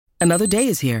Another day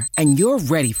is here, and you're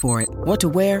ready for it. What to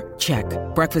wear? Check.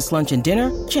 Breakfast, lunch, and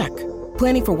dinner? Check.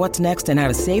 Planning for what's next and how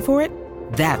to save for it?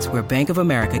 That's where Bank of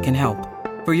America can help.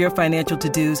 For your financial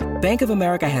to-dos, Bank of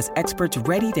America has experts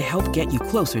ready to help get you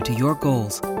closer to your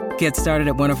goals. Get started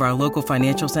at one of our local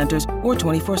financial centers or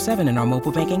 24/7 in our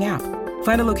mobile banking app.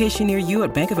 Find a location near you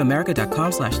at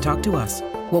bankofamerica.com/talktous.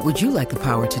 What would you like the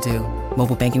power to do?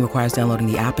 Mobile banking requires downloading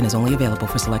the app and is only available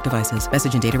for select devices.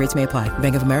 Message and data rates may apply.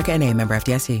 Bank of America N.A., member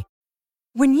FDIC.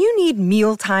 When you need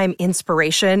mealtime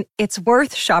inspiration, it's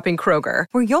worth shopping Kroger,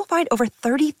 where you'll find over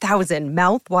 30,000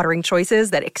 mouth-watering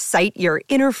choices that excite your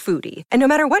inner foodie. And no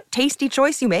matter what tasty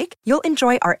choice you make, you'll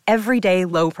enjoy our everyday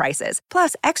low prices,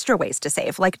 plus extra ways to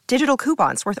save, like digital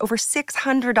coupons worth over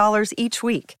 $600 each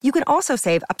week. You can also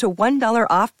save up to $1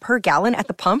 off per gallon at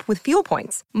the pump with fuel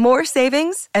points. More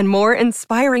savings and more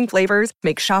inspiring flavors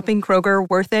make shopping Kroger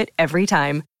worth it every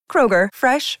time. Kroger,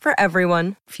 fresh for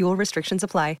everyone. Fuel restrictions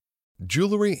apply.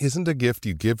 Jewelry isn't a gift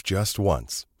you give just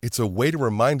once. It's a way to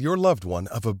remind your loved one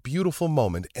of a beautiful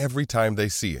moment every time they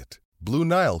see it. Blue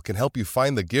Nile can help you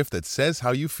find the gift that says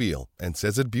how you feel and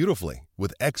says it beautifully,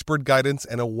 with expert guidance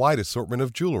and a wide assortment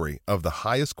of jewelry of the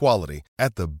highest quality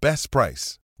at the best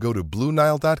price. Go to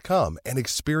BlueNile.com and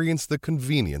experience the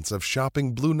convenience of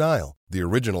shopping Blue Nile, the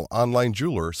original online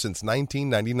jeweler since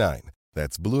 1999.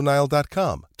 That's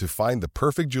BlueNile.com to find the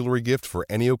perfect jewelry gift for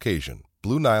any occasion.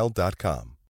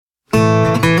 BlueNile.com.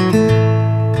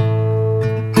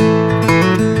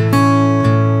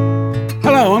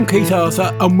 Hello, I'm Keith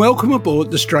Arthur and welcome aboard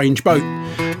The Strange Boat.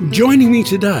 Joining me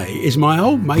today is my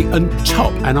old mate and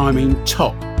top, and I mean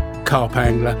top, carp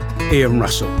angler, Ian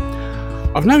Russell.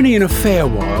 I've known Ian a fair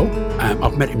while.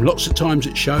 I've met him lots of times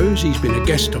at shows. He's been a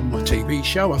guest on my TV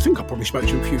show. I think I probably spoke to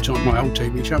him a few times, my old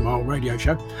TV show, my old radio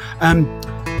show.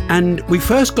 And we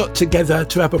first got together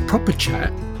to have a proper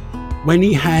chat when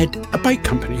he had a bait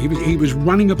company. He was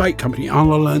running a bait company, and I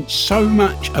learned so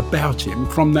much about him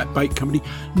from that bait company,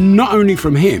 not only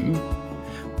from him,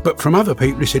 but from other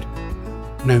people who said,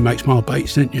 "No, makes my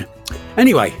baits, didn't you?"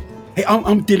 Anyway,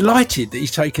 I'm delighted that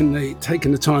he's taken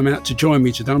the time out to join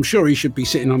me today. I'm sure he should be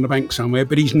sitting on the bank somewhere,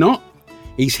 but he's not.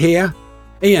 He's here.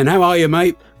 Ian, how are you,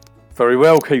 mate? Very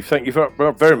well, Keith. Thank you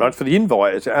very much for the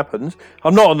invite, as it happens.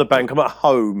 I'm not on the bank, I'm at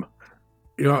home.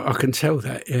 I can tell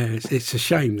that, yeah. It's a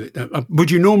shame. That would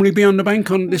you normally be on the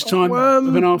bank on this time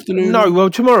of an afternoon? No,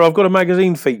 well, tomorrow I've got a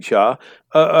magazine feature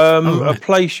a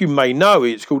place you may know.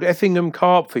 It's called Effingham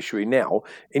Carp Fishery now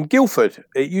in Guildford.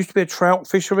 It used to be a trout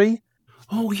fishery.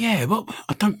 Oh, yeah. What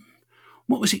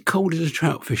was it called as a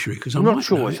trout fishery? Because I'm not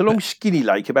sure. It's a long, skinny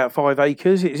lake, about 5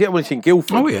 acres. It's in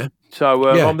Guildford. Oh, yeah. So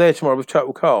I'm there tomorrow with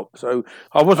total carp. So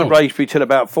I wasn't raised for till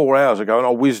about 4 hours ago, and I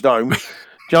whizzed home.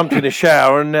 Jumped in the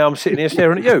shower, and now I'm sitting here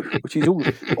staring at you, which is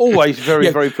always very,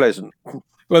 very pleasant.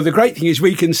 Well, the great thing is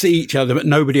we can see each other, but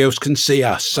nobody else can see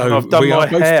us. So I've done my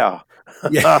hair.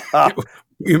 Yeah,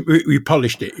 we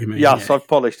polished it, you mean? Yes, yeah. I've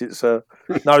polished it, sir.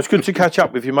 No, it's good to catch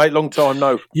up with you, mate. Long time,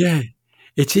 no. Yeah,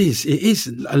 it is. It is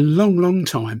a long, long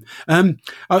time.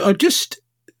 I just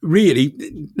really,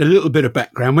 a little bit of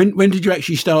background. When did you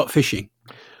actually start fishing?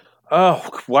 Oh,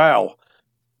 wow.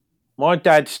 My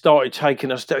dad started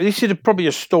taking us down. This is probably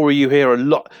a story you hear a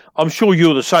lot. I'm sure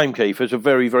you're the same, Keith, as a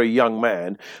very, very young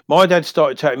man. My dad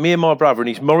started taking me and my brother and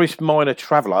his Morris Minor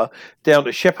Traveller down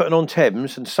to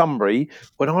Shepperton-on-Thames and Sunbury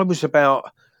when I was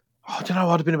about, I don't know,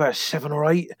 I'd have been about 7 or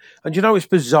 8. And you know, it's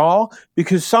bizarre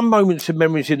because some moments and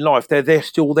memories in life, they're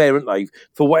still there, aren't they?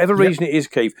 For whatever reason it is,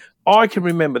 Keith. I can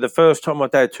remember the first time my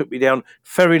dad took me down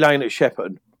Ferry Lane at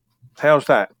Shepperton. How's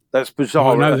that? That's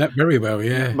bizarre. I know that very well,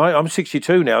 yeah. Mate, I'm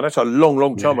 62 now. That's a long,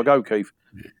 long time ago, Keith.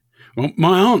 Yeah. Well,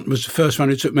 my aunt was the first one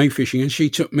who took me fishing, and she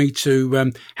took me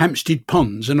to Hampstead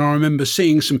Ponds, and I remember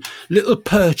seeing some little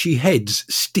perchy heads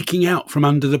sticking out from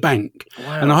under the bank.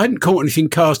 Wow. And I hadn't caught anything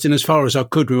casting as far as I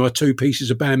could with my 2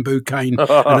 pieces of bamboo cane and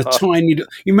a tiny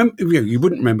you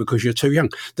wouldn't remember because you're too young,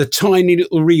 the tiny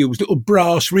little reels, little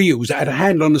brass reels that had a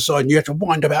handle on the side, and you had to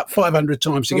wind about 500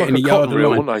 times to get in a yard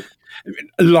of line.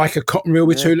 Like a cotton reel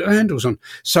with 2 little handles on.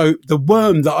 So the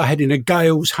worm that I had in a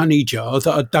Gale's honey jar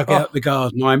that I dug out the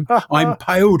garden, I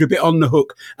impaled a bit on the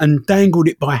hook and dangled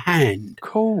it by hand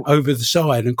over the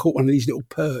side and caught one of these little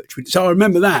perch. So I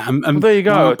remember that. And there you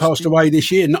go. I passed away this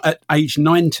year at age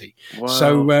 90. Wow.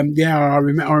 So I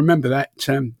remember that.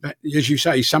 As you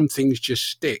say, some things just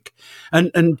stick.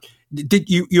 And did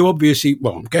you obviously,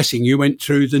 well, I'm guessing you went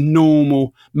through the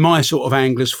normal, my sort of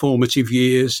angler's formative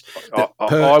years,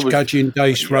 perch, gudgeon,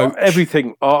 dace, roach.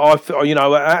 Everything.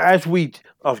 As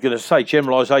I was going to say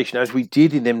generalisation, as we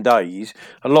did in them days.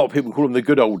 A lot of people call them the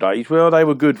good old days. Well, they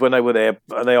were good when they were there,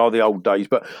 and they are the old days.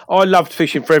 But I loved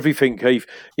fishing for everything, Keith.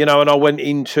 And I went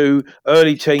into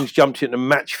early teens, jumped into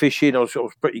match fishing. I was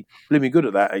pretty blimmy good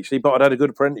at that, actually. But I'd had a good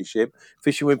apprenticeship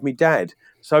fishing with my dad.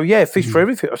 So, yeah, fish for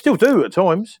everything. I still do at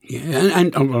times. Yeah,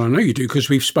 and well, I know you do, because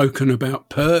we've spoken about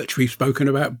perch, we've spoken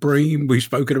about bream, we've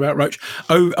spoken about roach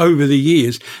over the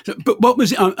years. But what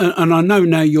was it? And I know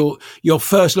now your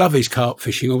first love is carp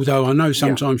fishing, although I know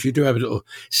sometimes you do have a little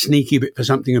sneaky bit for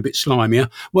something a bit slimier.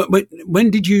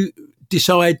 When did you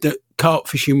decide that carp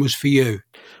fishing was for you?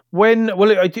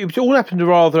 It all happened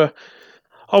rather,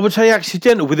 I would say,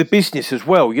 accidental with the business as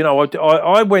well.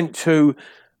 I went to...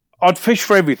 I'd fish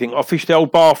for everything. I fished the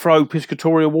old Bath Road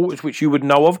piscatorial waters, which you would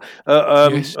know of,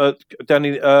 Yes. down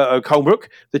in Colebrook,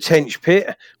 the Tench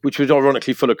pit, which was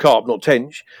ironically full of carp, not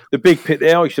tench. The big pit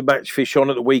there, I used to match fish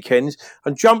on at the weekends,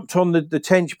 and jumped on the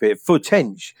Tench pit for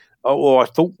tench, or I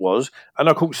thought was, and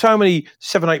I caught so many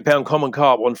 7-8 pound common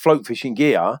carp on float fishing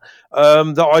gear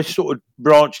that I sort of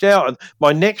branched out. And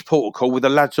my next port of call with the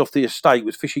lads off the estate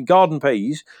was fishing garden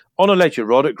peas on a ledger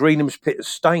rod at Greenham's Pit of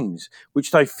Staines, which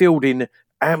they filled in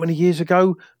how many years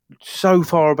ago? So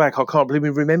far back, I can't believe we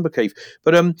remember, Keith.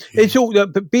 But it's all.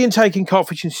 But being taken carp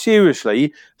fishing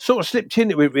seriously sort of slipped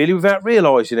into it really without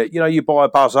realising it. You buy a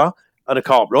buzzer and a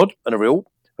carp rod and a reel,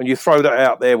 and you throw that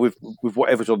out there with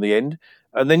whatever's on the end,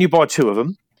 and then you buy 2 of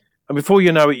them, and before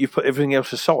you know it, you've put everything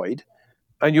else aside,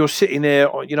 and you're sitting there,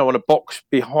 on a box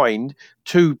behind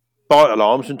 2 bite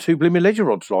alarms and 2 blimmin' ledger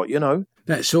rods,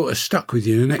 That sort of stuck with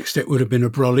you. The next step would have been a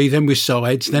brolly, then with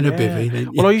sides, then a bivvy.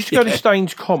 Well, I used to go to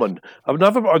Staines Common.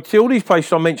 I'd see all these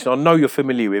places I mentioned, I know you're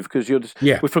familiar with because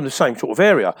we're from the same sort of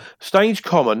area. Staines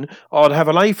Common, I'd have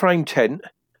an A-frame tent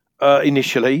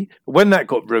initially. When that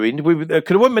got ruined,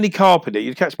 there weren't many carp in it.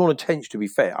 You'd catch more than tench, to be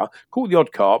fair. Caught the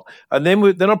odd carp. And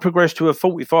then I progressed to a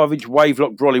 45-inch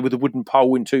wavelock brolly with a wooden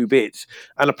pole in 2 bits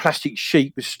and a plastic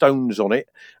sheet with stones on it.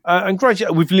 And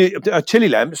gradually, with tilly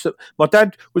lamps. My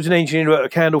dad was an engineer at a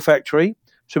candle factory.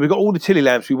 So we got all the tilly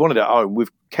lamps we wanted at home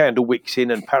with candle wicks in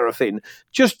and paraffin.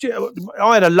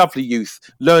 I had a lovely youth,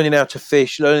 learning how to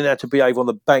fish, learning how to behave on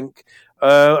the bank.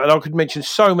 And I could mention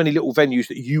so many little venues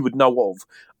that you would know of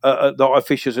that I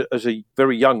fished as a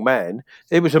very young man.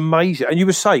 It was amazing. And you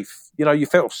were safe. You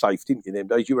felt safe, didn't you, them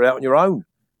days? You were out on your own.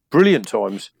 Brilliant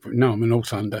times. No, I'm in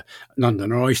North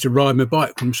London. I used to ride my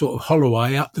bike from sort of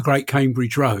Holloway up the Great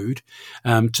Cambridge Road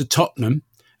to Tottenham,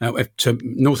 to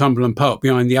Northumberland Park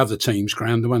behind the other team's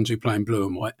ground, the ones who play in blue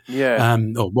and white,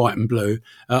 or white and blue.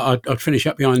 I'd finish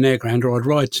up behind their ground, or I'd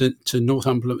ride to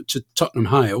Northumberland, to Tottenham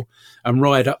Hale, and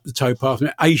ride up the towpath.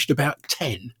 And aged about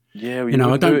 10. Yeah,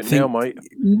 well, I don't think, now, mate.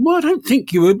 Well, I don't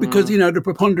think you would, because the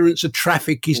preponderance of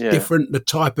traffic is different. The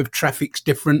type of traffic's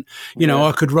different.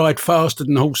 I could ride faster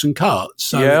than horse and carts.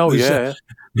 So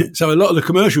so a lot of the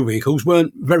commercial vehicles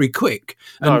weren't very quick.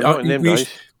 And not in them days.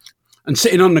 And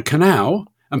sitting on the canal,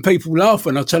 and people laugh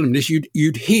when I tell them this,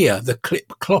 you'd hear the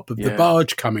clip-clop of the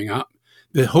barge coming up,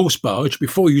 the horse barge,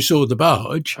 before you saw the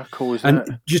barge. How cool is and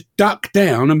that? Just duck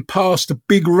down and pass the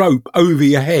big rope over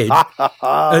your head.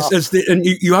 And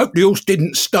you hope the horse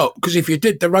didn't stop, because if you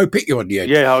did, the rope hit you on the head.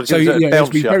 Yeah, I was going to have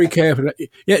to be very careful.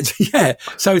 Yeah.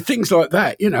 So things like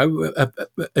that,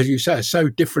 as you say, are so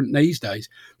different these days.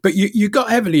 But you got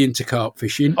heavily into carp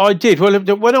fishing. I did. Well,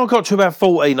 when I got to about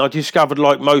 14, I discovered,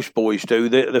 like most boys do,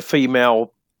 the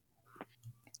female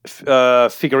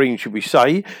figurine, should we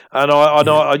say, and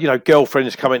I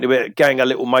girlfriends come into it, gang of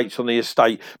little mates on the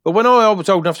estate. But when I was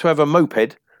old enough to have a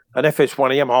moped, an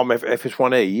FS1E, Yamaha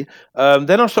FS1E,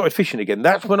 then I started fishing again.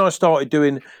 That's when I started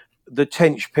doing the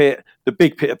Tench pit, the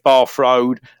big pit at Bath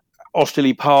Road,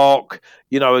 Osterley Park,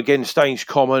 again, Staines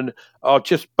Common. I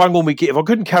just bung all my gear. If I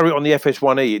couldn't carry it on the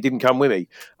FS1E, it didn't come with me.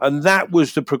 And that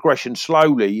was the progression,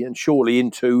 slowly and surely,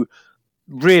 into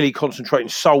really concentrating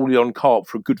solely on carp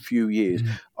for a good few years.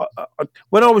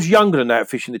 When I was younger than that,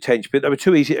 fishing the Tench pit, they were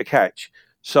too easy to catch.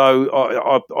 So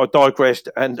I digressed,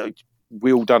 and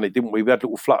we all done it, didn't we? We had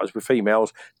little flutters with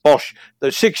females. Bosh.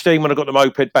 At 16, when I got the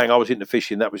moped, bang, I was into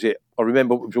fishing. That was it. I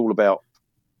remember what it was all about.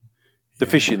 The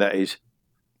fishing, that is.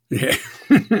 Yeah.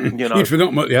 You'd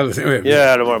forgotten what the other thing.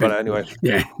 Yeah, don't worry about it anyway.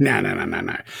 Yeah,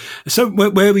 no. So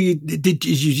where were you? Did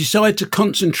you decide to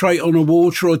concentrate on a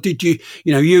water, or did you,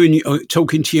 you and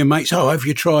talking to your mates? Oh, have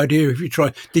you tried here? Have you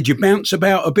tried? Did you bounce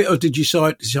about a bit, or did you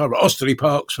decide Osterley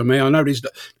Park's for me? I know there's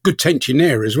good tension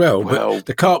there as well, but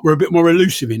the carp were a bit more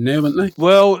elusive in there, weren't they?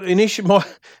 Well,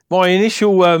 my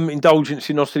initial indulgence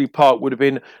in Osterley Park would have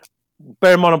been,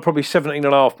 bear in mind, I'm probably 17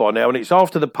 and a half by now, and it's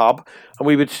after the pub, and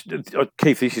we would,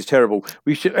 Keith, this is terrible.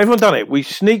 Everyone done it. We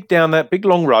sneaked down that big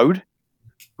long road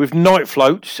with night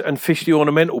floats and fish the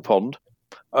ornamental pond.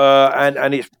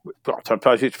 And it's, I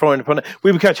suppose it's fine upon it.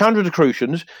 We would catch hundreds of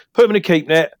crucians, put them in a keep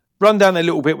net, run down that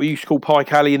little bit we used to call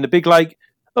Pike Alley in the big lake,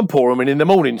 and pour them in the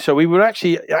morning. So we were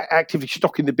actually actively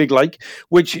stocking the big lake,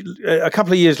 which a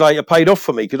couple of years later paid off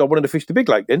for me because I wanted to fish the big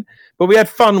lake then. But we had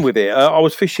fun with it. I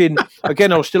was fishing,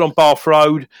 again, I was still on Bath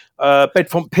Road,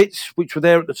 Bedfont Pits, which were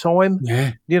there at the time.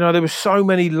 Yeah. You know, there were so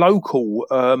many local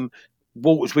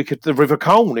waters we could, the River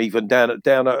Colne even down at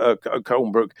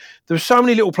Colnbrook. There were so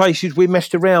many little places we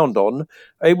messed around on.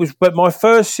 But my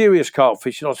first serious carp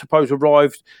fishing, I suppose,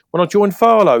 arrived when I joined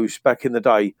Farlow's back in the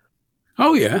day.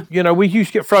 Oh, yeah. You know, we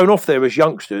used to get thrown off there as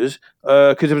youngsters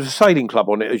because there was a sailing club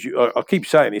on it. I keep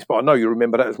saying this, but I know you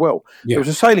remember that as well. Yeah. There was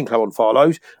a sailing club on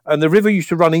Farlow's, and the river used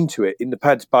to run into it in the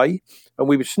Pads Bay, and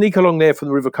we would sneak along there from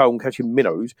the River Colne catching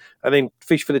minnows and then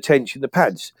fish for the tench in the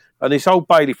pads. And this old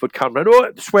bailiff would come round.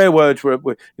 Oh, the swear words were,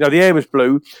 you know, the air was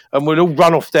blue, and we'd all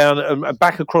run off down and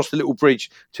back across the little bridge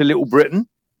to Little Britain.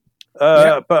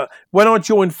 But when I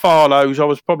joined Farlow's, I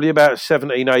was probably about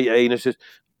 17, 18.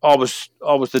 I was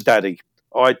the daddy.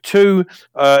 I had two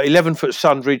 11-foot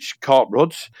Sundridge carp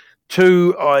rods.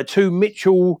 I had two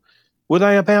Mitchell. Were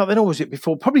they about then, or was it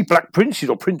before? Probably Black Princes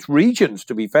or Prince Regents,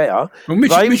 to be fair. Well,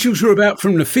 Mitchells were about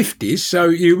from the 50s, so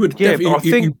you would definitely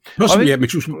have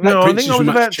Mitchells. Black Princes were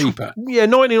much cheaper. Yeah,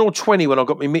 19 or 20 when I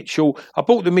got my Mitchell. I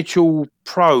bought the Mitchell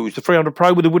Pros, the 300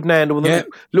 Pro with the wooden handle and the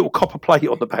little copper plate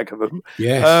on the back of them.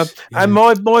 Yes. And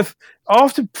my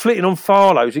after flitting on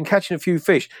Farlow's and catching a few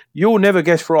fish, you'll never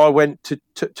guess where I went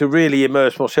to really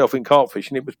immerse myself in carp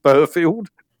fishing. It was Burfield.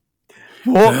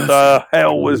 What the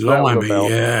hell was that about?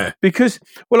 Yeah. Because,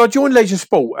 I joined Leisure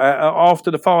Sport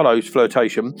after the Farlow's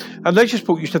flirtation, and Leisure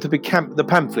Sport used to have the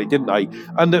pamphlet, didn't they?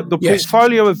 And the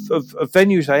portfolio of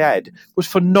venues they had was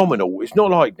phenomenal. It's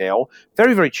not like now.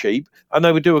 Very, very cheap, and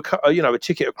they would do a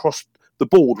ticket across the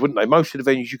board, wouldn't they? Most of the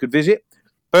venues you could visit.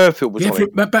 Burfield was for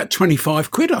about 25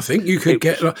 quid, I think. You could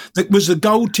get. Was the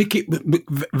gold ticket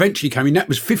eventually came in? That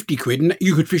was 50 quid, and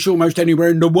you could fish almost anywhere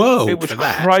in the world. It was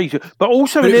crazy. But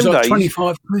also in them days,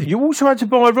 25 quid. You also had to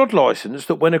buy a rod licence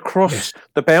that went across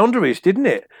the boundaries, didn't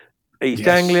it? East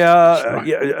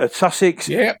Anglia, Sussex.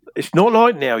 Yeah. It's not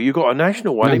like now. You got a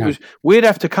national one. We'd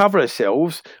have to cover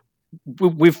ourselves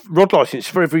with rod licence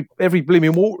for every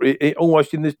blooming water,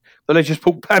 almost in the Leisure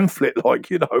Sport pamphlet, like,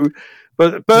 you know.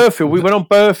 But Burfield, we went on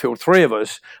Burfield, three of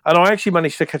us, and I actually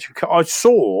managed to catch I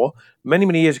saw many,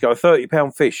 many years ago a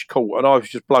 30-pound fish caught, and I was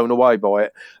just blown away by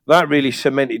it. That really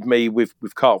cemented me with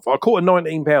carp. I caught a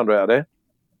 19-pounder out there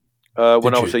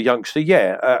when I was a youngster.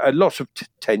 Yeah, lots of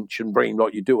tench and bream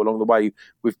like you do along the way.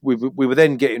 We were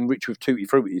then getting rich with tutti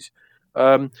fruities.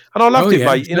 And I loved it,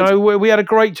 mate. You know, we had a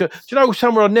great. Do you know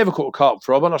somewhere I'd never caught a carp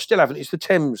from, and I still haven't? It's the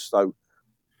Thames, though.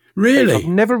 Really? I've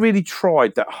never really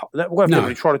tried that. Well, I've never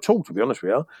really tried at all, to be honest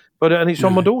with you. But and it's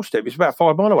on my doorstep. It's about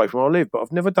 5 miles away from where I live, but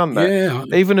I've never done that. Yeah,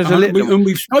 even as a little. And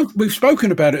we've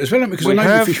spoken about it as well, because I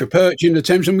know you fish for perch in the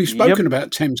Thames, and we've spoken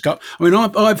about Thames carp. I mean,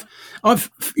 I've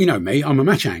you know me, I'm a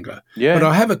match angler. Yeah. But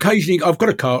I have occasionally. I've got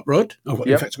a carp rod.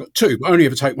 In fact, I've got two, but I only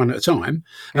ever take one at a time.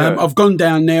 I've gone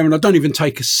down there, and I don't even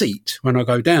take a seat when I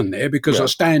go down there because I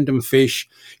stand and fish.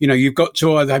 You know, you've got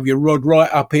to either have your rod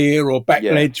right up here or back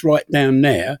leads right down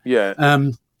there. Yeah.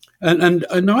 And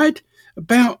I had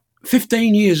about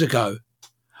 15 years ago,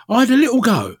 I had a little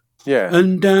go. Yeah.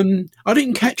 And I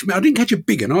didn't catch a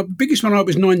big one. The biggest one I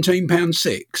was 19.6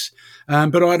 pounds.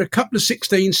 But I had a couple of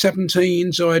 16s,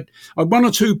 17s. I had one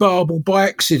or two barbel by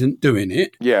accident doing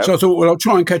it. Yeah. So I thought, I'll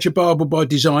try and catch a barbel by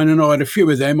design, and I had a few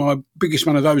of them. My biggest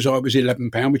one of those was 11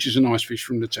 pound, which is a nice fish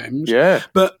from the Thames. Yeah.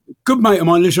 But a good mate of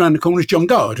mine lives around the corner, is John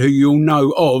Gard, who you'll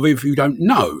know of if you don't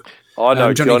know. I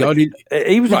know Johnny Gard.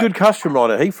 He was a good customer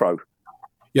on at Heathrow.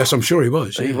 Yes, I'm sure he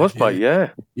was. He was, mate.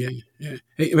 Yeah.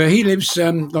 He lives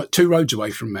like 2 roads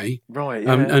away from me. Right.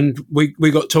 Yeah. And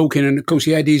we got talking, and of course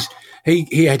he had his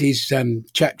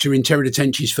chapter in Terry the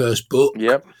Tench's first book.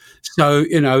 Yep. So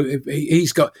you know he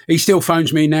still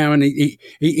phones me now, and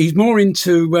he's more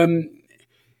into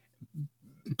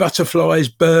butterflies,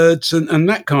 birds, and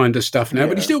that kind of stuff now.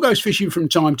 But he still goes fishing from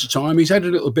time to time. He's had a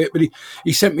little bit, but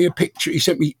he sent me a picture. He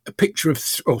sent me a picture of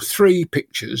 3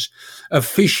 pictures of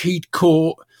fish he'd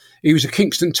caught. He was a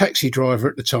Kingston taxi driver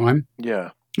at the time.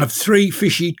 Yeah. Of 3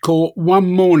 fish he'd caught one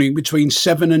morning between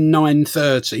 7 and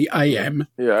 9:30 a.m.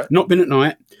 Yeah. Not been at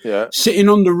night. Yeah. Sitting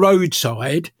on the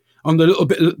roadside on the little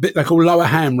bit they call Lower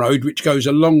Ham Road, which goes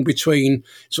along between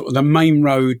sort of the main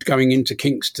road going into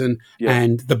Kingston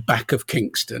and the back of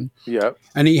Kingston. Yeah.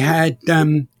 And he had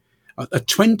a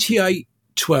 28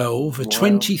 12, a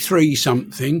 23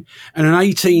 something, and an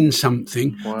 18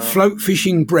 something float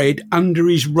fishing bread under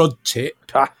his rod tip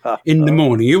in the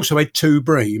morning. He also had 2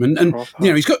 bream, and you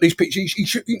know, he's got these pictures. You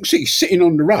can see he's sitting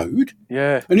on the road,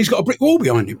 and he's got a brick wall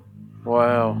behind him.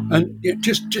 Wow! And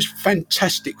just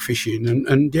fantastic fishing,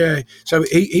 and yeah. So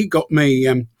he got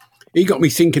me. He got me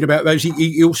thinking about those.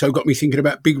 He also got me thinking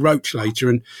about big roach later,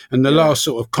 and the last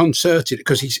sort of concerted,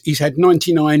 because he's had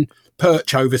 99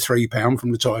 perch over £3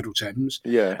 from the tidal Thames.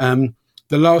 Yeah.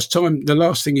 The last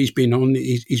thing he's been on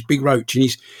is big roach, and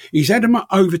he's had them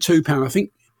over £2. I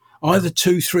think either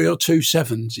 2.3 or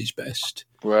 2.7s is best.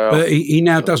 Wow. But he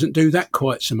now doesn't do that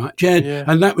quite so much. Yeah.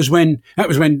 And that was when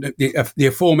the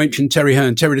aforementioned Terry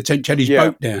the Tench, had his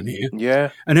boat down here.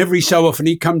 Yeah. And every so often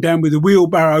he'd come down with a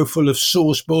wheelbarrow full of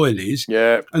sauce boilies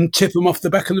and tip them off the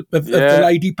back of the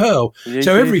Lady Pearl.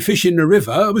 So every fish in the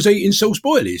river was eating sauce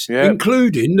boilies,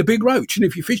 including the big roach. And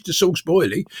if you fished a sauce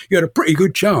boilie, you had a pretty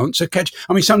good chance of catch.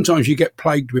 I mean, sometimes you get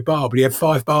plagued with barbel. He had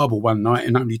 5 barbel one night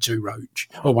and only 2 roach,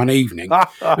 or one evening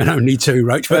and only 2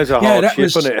 roach. But that's a hardship,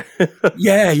 isn't it?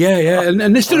 Yeah.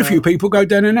 And there's still a few people go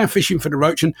down there now fishing for the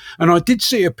roach. And I did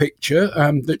see a picture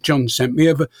that John sent me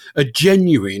of a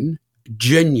genuine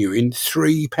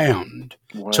 £3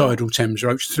 tidal Thames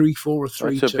roach, 3.4 or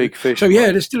 3.2. That's a big fish. So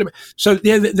yeah, there's still a bit. So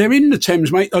yeah, they're in the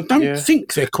Thames, mate. I don't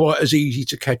think they're quite as easy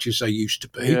to catch as they used to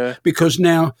be because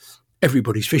now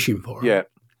everybody's fishing for them.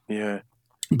 Yeah.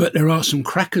 But there are some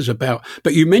crackers about.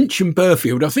 But you mentioned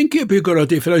Burfield. I think it'd be a good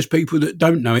idea for those people that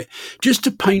don't know it, just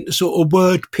to paint a sort of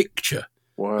word picture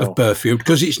of Burfield,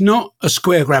 because it's not a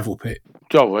square gravel pit.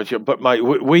 Oh, but mate,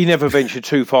 we never ventured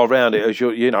too far around it. As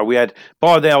we had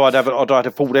by now. I'd had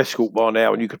a Ford Escort by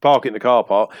now, and you could park it in the car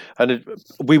park, and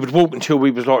we would walk until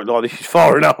we was like, this is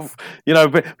far enough,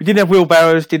 But we didn't have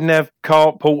wheelbarrows, didn't have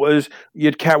cart porters.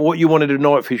 You'd carry what you wanted to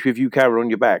night fish with. You carry on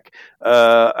your back,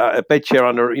 a bed chair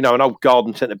under, an old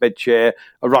garden centre bed chair,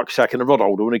 a rucksack, and a rod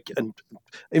holder, and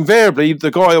invariably the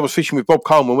guy I was fishing with, Bob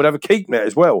Coleman, would have a keep net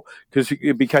as well, because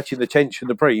you'd be catching the tench and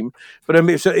the bream. But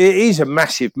it is a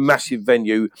massive venue.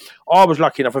 I was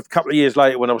lucky enough a couple of years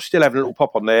later, when I was still having a little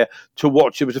pop on there, to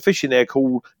watch. There was a fish in there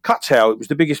called Cuthow. It was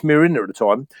the biggest mirror in there at the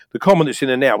time. The common that's in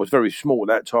there now was very small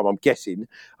at that time, I'm guessing.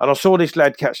 And I saw this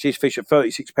lad catch this fish at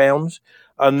 £36,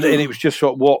 and it was just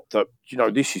sort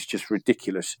of this is just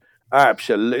ridiculous.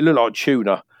 Absolutely, it looked like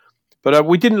tuna. But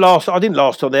we didn't last. I didn't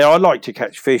last on there. I like to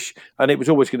catch fish, and it was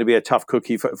always going to be a tough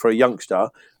cookie for a youngster.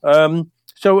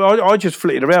 So I just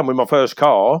flitted around with my first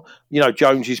car,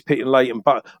 Jonesy's, Pitt and Leighton.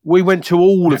 But we went to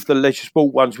all of the leisure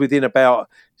sport ones within about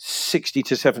 60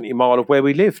 to 70 mile of where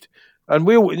we lived. And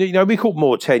we caught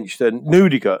more tench than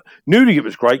nudicate. Nudicate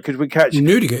was great because we catch 20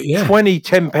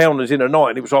 10-pounders in a night.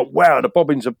 And it was like, wow, the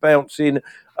bobbins are bouncing.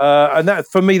 And that,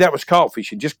 for me, that was carp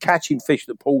fishing, just catching fish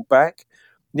that pulled back.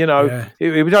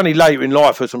 It was only later in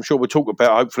life, as I'm sure we'll talk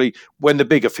about, hopefully, when the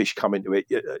bigger fish come into it.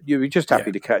 You were just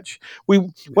happy to catch.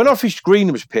 When I fished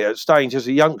Greenham's Pier at Staines as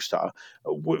a youngster,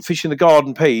 fishing the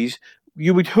garden peas,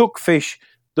 you would hook fish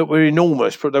that were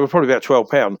enormous, but they were probably about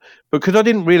 £12. Because I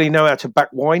didn't really know how to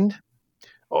backwind,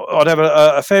 I'd have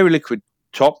a fairy liquid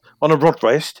top on a rod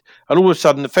rest, and all of a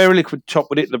sudden the fairy liquid top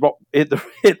would hit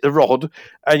the rod,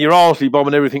 and your Arsley bomb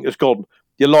and everything has gone.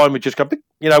 Your line would just go,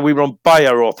 we were on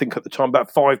Bayer, I think, at the time,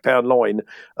 about £5 line.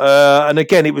 And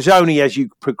again, it was only as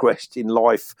you progressed in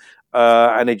life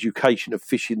and education of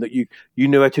fishing that you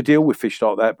knew how to deal with fish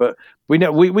like that. But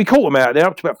we caught them out there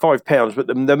up to about £5, but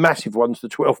the massive ones, the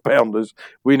 12-pounders,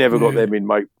 we never got them in,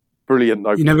 mate. Brilliant,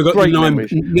 though. You never got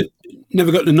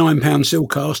never got the £9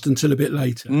 silk cast until a bit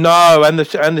later. No, and the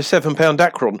 £7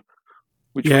 Dacron.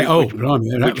 Which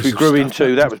we grew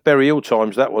into. That was Berry Hill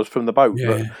times. That was from the boat.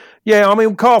 Yeah. I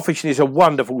mean, carp fishing is a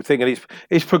wonderful thing, and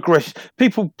it's progressed.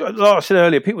 People, like I said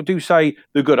earlier, people do say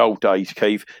the good old days,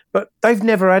 Keith, but they've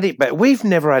never had it better. We've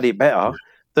never had it better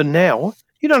than now.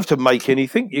 You don't have to make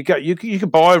anything. You can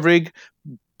buy a rig,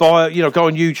 go on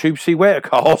YouTube, see where to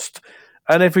cast,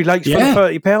 and every lake's full of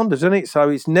 30-pounders, isn't it? So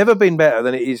it's never been better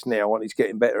than it is now, and it's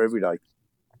getting better every day.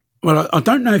 Well, I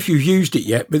don't know if you've used it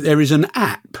yet, but there is an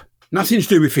app. Nothing to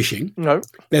do with fishing. No.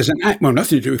 There's an app,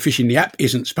 nothing to do with fishing. The app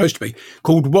isn't supposed to be,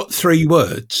 called What 3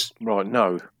 Words. Right,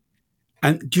 no.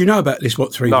 And do you know about this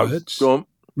What 3 Words? Go on.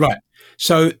 Right.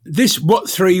 So this What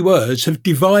 3 Words have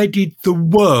divided the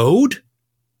world,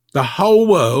 the whole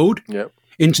world,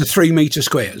 into 3-metre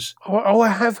squares. Oh, I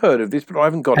have heard of this, but I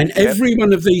haven't got it yet. And every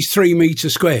one of these 3-metre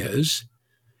squares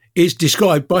is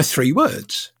described by 3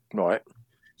 words. Right.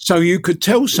 So you could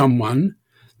tell someone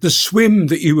the swim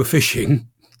that you were fishing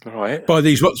by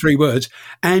these What 3 Words,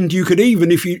 and you could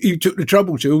even, if you took the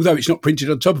trouble to, although it's not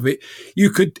printed on top of it, you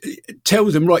could tell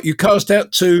them, right, you cast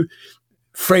out to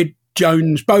Fred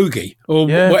Jones bogey or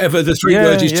whatever the three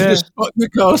words is to just spot the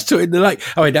cast to in the lake.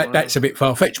 I mean, that's a bit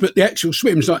far-fetched, but the actual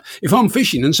swim's like, if I'm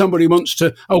fishing and somebody wants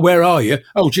to, where are you?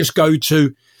 I'll just go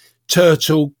to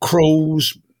Turtle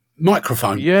Crawl's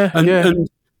microphone. And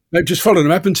they just follow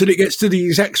them up until it gets to the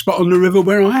exact spot on the river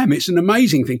where I am. It's an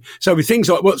amazing thing. So with things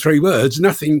like three words,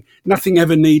 nothing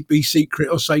ever need be secret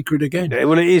or sacred again. Yeah,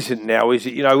 well, it isn't now, is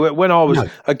it? You know, when I was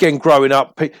again growing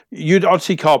up, I'd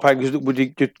see carp anglers that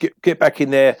would get back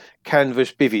in their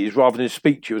canvas bivvies rather than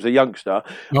speak to you as a youngster.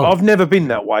 I've never been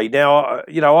that way. Now,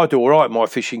 you know, I do all right in my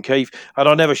fishing, Keith, and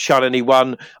I never shun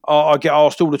anyone. I get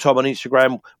asked all the time on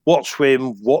Instagram, what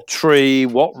swim, what tree,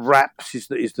 what wraps is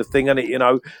the thing, and you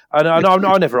know, and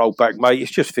I never hold back, mate.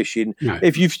 It's just fishing. No.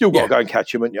 If you've still got to go and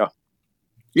catch them, haven't you?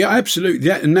 Yeah, absolutely.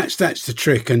 And that's the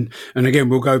trick. And again,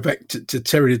 we'll go back to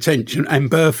Terry the Tench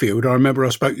and Burfield. I remember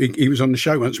he was on the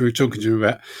show once, we were talking to him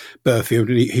about Burfield,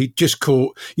 and he just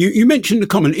caught, you mentioned the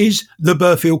common. Is the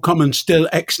Burfield common still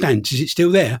extant? Is it still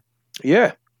there?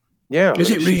 Yeah. Yeah. Is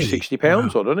it really?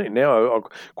 £60 on, isn't it? Now,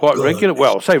 quite regular.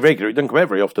 Well, I say regular, it doesn't come out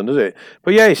very often, does it?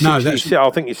 But yeah, I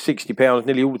think it's £60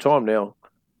 nearly all the time now.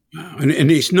 And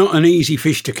it's not an easy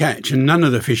fish to catch, and none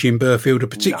of the fish in Burfield are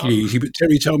particularly easy. But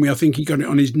Terry told me I think he got it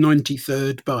on his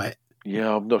 93rd bite.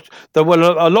 Yeah, I'm not.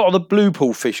 Well, a lot of the blue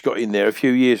pool fish got in there a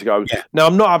few years ago. Yeah. Now,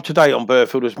 I'm not up to date on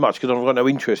Burfield as much because I've got no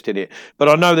interest in it. But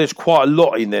I know there's quite a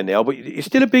lot in there now. But it's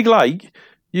still a big lake.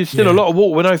 There's still a lot of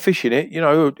water with no fish in it. You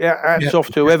know, hats off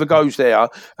to whoever goes there.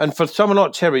 And for someone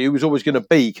like Terry, who was always going to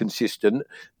be consistent,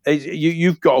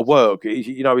 you've got to work.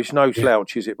 You know, it's no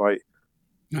slouch, is it, mate?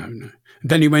 No.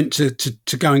 Then he went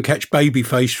to go and catch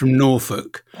babyface from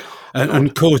Norfolk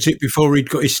and caught it before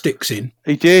he'd got his sticks in.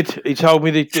 He did. He told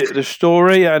me the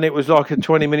story, and it was like a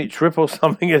 20-minute trip or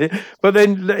something. But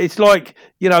then it's like,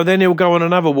 you know, then he'll go on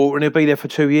another water and he'll be there for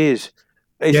 2 years.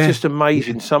 It's just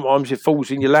amazing. Sometimes it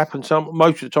falls in your lap, and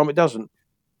most of the time it doesn't.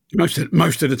 Most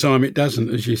of the time it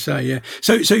doesn't, as you say, yeah.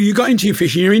 So you got into your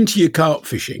fishing, you're into your carp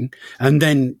fishing, and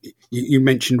then you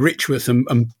mentioned Richworth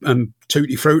and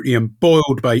Tutti Frutti and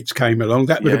boiled baits came along.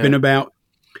 That would have been about,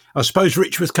 I suppose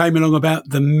Richworth came along about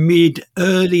the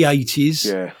early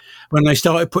 80s when they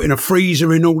started putting a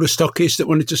freezer in all the stockists that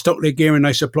wanted to stock their gear, and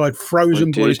they supplied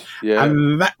frozen boilies. Yeah.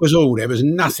 And that was all. There was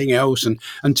nothing else, and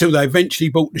until they eventually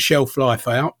bought the shelf life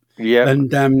out. Yeah. And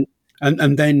then,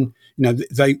 you know,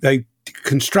 they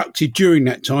constructed during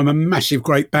that time a massive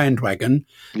great bandwagon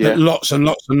that lots and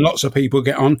lots and lots of people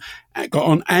got on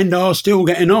and are still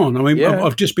getting on. I mean,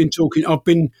 I've just been talking,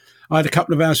 I had a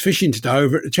couple of hours fishing today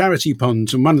over at the charity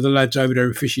ponds, and one of the lads over there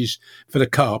who fishes for the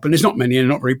carp, and there's not many and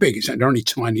not very big, they're only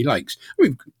tiny lakes.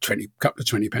 We've got a couple of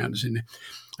 20-pounders in there.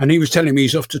 And he was telling me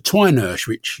he's off to Twynhurst,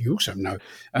 which you also know,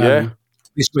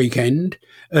 this weekend.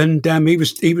 And he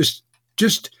was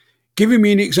just giving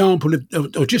me an example of,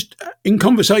 or just in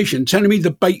conversation, telling me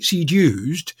the baits he'd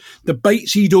used, the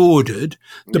baits he'd ordered,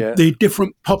 the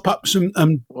different pop-ups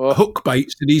and hook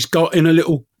baits that he's got in a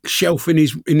little shelf in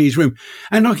his room.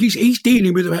 And like he's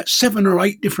dealing with about 7 or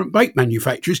 8 different bait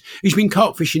manufacturers. He's been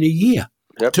carp fishing a year,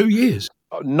 2 years.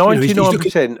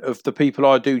 99% of the people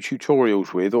I do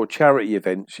tutorials with or charity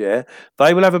events,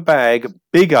 they will have a bag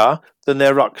bigger than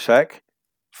their rucksack,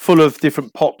 full of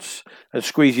different pots and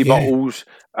squeezy bottles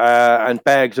and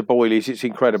bags of boilies. It's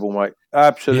incredible, mate.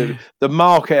 Absolutely. The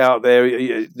market out there,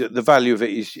 the value of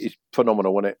it is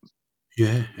phenomenal, isn't it?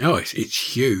 Yeah. Oh, it's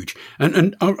huge.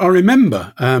 And I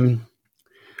remember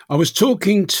I was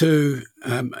talking to,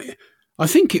 I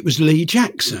think it was Lee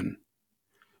Jackson,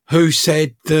 who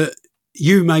said that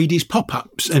you made his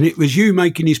pop-ups, and it was you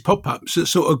making his pop-ups that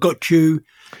sort of got you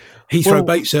Heathrow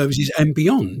Bait Services and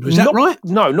beyond. Was that right?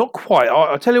 No, not quite.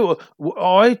 I tell you what,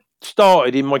 I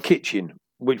started in my kitchen,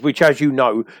 which, as you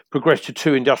know, progressed to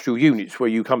 2 industrial units where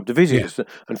you come to visit us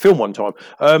and film one time.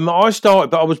 I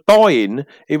started, but I was buying,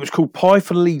 it was called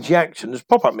Python Lee Jackson's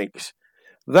pop-up mix.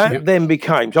 That then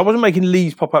became, so I wasn't making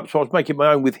Lee's pop-ups, so I was making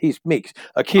my own with his mix.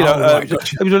 A kilo, it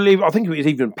was I think it was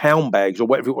even pound bags or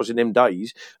whatever it was in them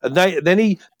days. And then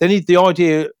he the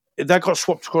idea, that got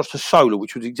swapped across to Solar,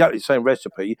 which was exactly the same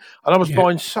recipe. And I was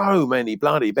buying so many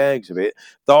bloody bags of it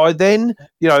that I then,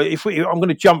 you know, I'm going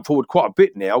to jump forward quite a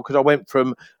bit now, because I went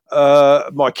from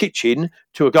my kitchen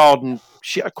to a garden,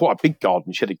 quite a big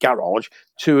garden shed, a garage,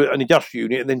 to an industrial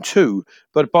unit, and then 2.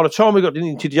 But by the time we got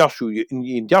into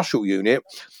the industrial unit,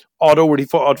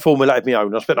 I'd formulated my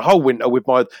own. I spent a whole winter with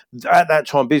my, at that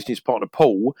time, business partner,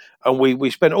 Paul, and we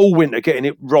spent all winter getting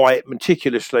it right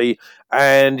meticulously.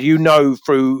 And, you know,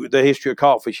 through the history of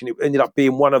carp fishing, it ended up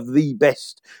being one of the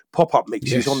best pop-up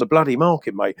mixes on the bloody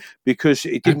market, mate, because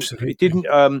it didn't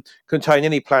contain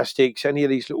any plastics, any of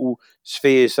these little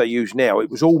spheres they use now. It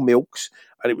was all milks,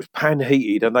 and it was pan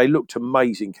heated, and they looked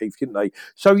amazing, Keith, didn't they?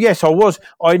 So yes,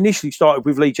 I initially started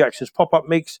with Lee Jackson's pop-up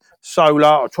mix,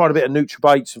 solar. I tried a bit of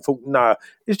NutriBaits and thought, no,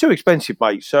 it's too expensive,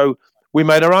 mate. So we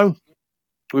made our own.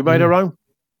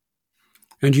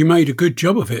 And you made a good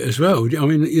job of it as well. I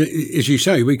mean, as you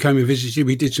say, we came and visited,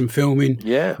 we did some filming,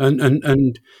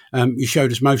 and you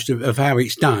showed us most of how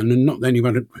it's done, and not that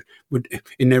anyone would,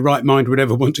 in their right mind, would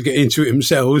ever want to get into it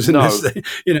themselves, unless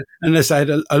they had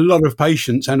a lot of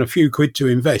patience and a few quid to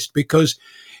invest, because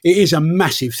it is a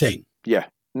massive thing. Yeah.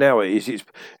 Now it is.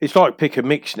 It's like pick and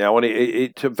mix now, and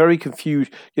it's very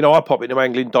confused. I pop into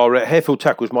Angling Direct. Harefield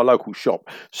Tackle's my local shop,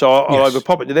 so I either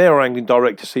pop into there or Angling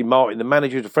Direct to see Martin, the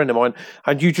manager, is a friend of mine,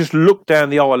 and you just look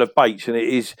down the aisle of baits, and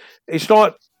it's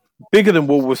like bigger than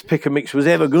Woolworths pick and mix was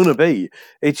ever going to be.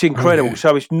 It's incredible. Oh, yeah.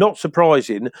 So it's not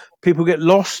surprising people get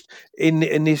lost in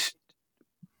this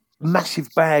massive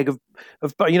bag of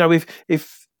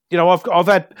if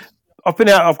I've been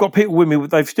out. I've got people with me.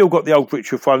 They've still got the old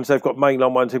Richard ones. They've got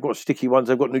mainline ones. They've got sticky ones.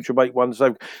 They've got NutriBait ones.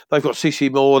 They've got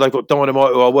Sissy Moore. They've got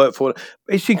Dynamite, who I work for.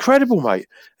 It's incredible, mate.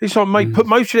 It's like, mate, put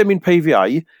most of them in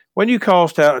PVA. When you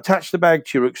cast out, attach the bag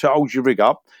to your hook so it holds your rig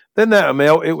up. Then that'll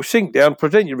melt. It will sink down,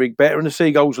 present your rig better, and the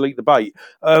seagulls will eat the bait.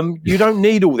 You don't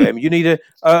need all them. You need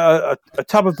a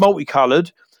tub of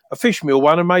multicoloured, a fish meal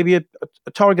one, and maybe a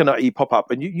tiger nutty pop up,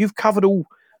 and you've covered all.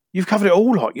 You've covered it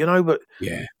all, but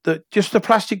just the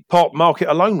plastic pot market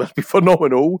alone must be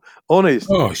phenomenal, honest.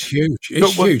 Oh, it's huge.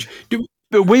 It's huge.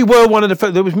 But we were one of the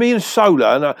first. There was me and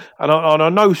Solar, and I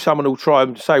know someone will try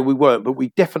and say we weren't, but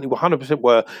we definitely 100%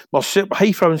 were.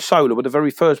 Heathrow and Solar were the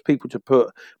very first people to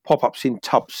put pop-ups in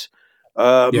tubs.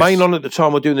 Mainline at the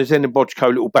time were doing the Zen and Bodco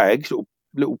little bags,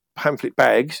 little pamphlet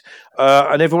bags,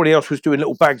 and everybody else was doing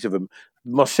little bags of them.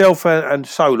 Myself and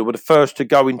Solar were the first to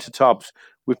go into tubs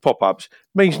with pop-ups.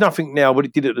 Means nothing now, but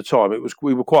it did at the time.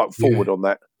 We were quite forward on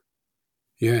that.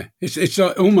 Yeah, it's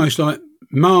like almost like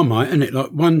Marmite, isn't it?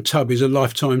 Like one tub is a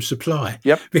lifetime supply.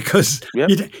 Yep. Because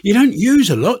you don't use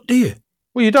a lot, do you?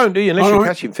 Well, you don't, do you? Unless you're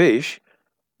catching fish.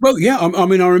 Well, yeah. I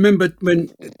mean, I remember when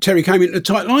Terry came into the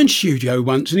Tight Line studio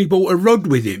once, and he brought a rod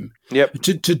with him. Yep.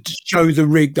 To show the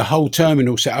rig, the whole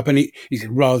terminal set up, and he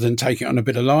said rather than take it on a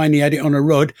bit of line, he had it on a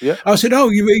rod. Yep. I said, "Oh,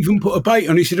 you even put a bait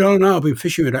on?" He said, "Oh no, I've been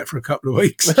fishing with that for a couple of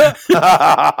weeks." There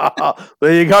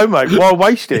you go, mate. Why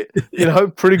waste it?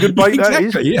 Pretty good bait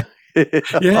exactly, that is.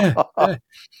 Yeah.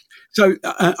 So,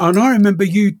 and I remember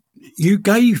you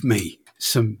gave me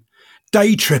some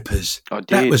day trippers. I did.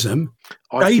 That was them.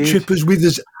 Trippers with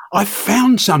us. I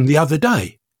found some the other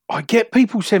day. I get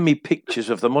people send me pictures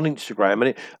of them on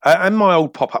Instagram and my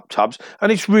old pop-up tubs, and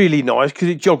it's really nice because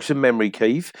it jogs a memory,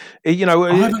 Keith. I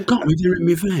haven't got them in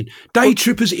my van. Day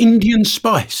Trippers Indian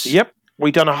Spice. Yep.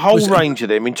 We've done a whole range of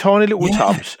them in tiny little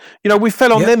tubs. We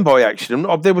fell on them by accident.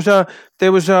 There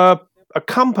was a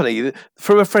company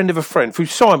through a friend of a friend, through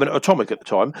Simon at Atomic at the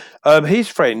time. His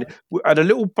friend had a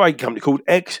little bait company called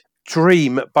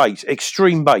Extreme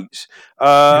Baits.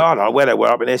 I don't know where they were,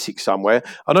 up in Essex somewhere.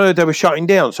 I know they were shutting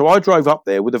down, so I drove up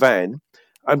there with a van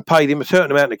and paid him a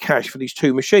certain amount of cash for these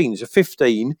two machines, a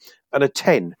 15 and a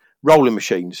 10 rolling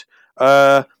machines.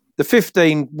 The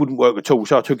 15 wouldn't work at all,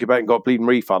 so I took it back and got a bleeding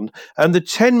refund. And the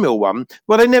 10mm one,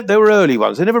 well, they were early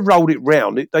ones. They never rolled it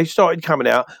round. They started coming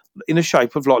out in the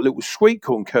shape of like little sweet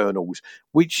corn kernels,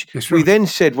 which we then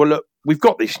said, well, look, we've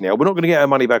got this now. We're not going to get our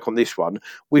money back on this one.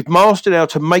 We've mastered how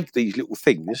to make these little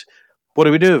things. What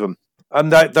do we do with them?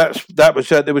 And that was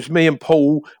there was me and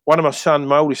Paul, one of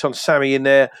my oldest son Sammy in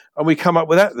there, and we come up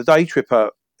with that, the Day Tripper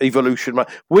evolution.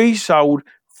 We sold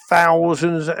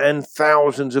thousands and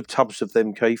thousands of tubs of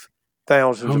them, Keith.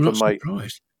 Thousands of them, mate.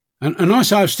 Surprised. And I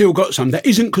say I've still got some. That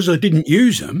isn't because I didn't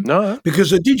use them. No.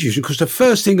 Because I did use them. Because the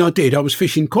first thing I did, I was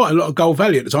fishing quite a lot of Gold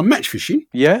Valley at the time, match fishing.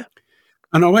 Yeah.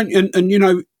 And I went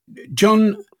and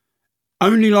John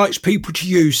only likes people to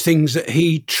use things that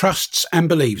he trusts and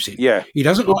believes in. Yeah. He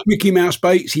doesn't like Mickey Mouse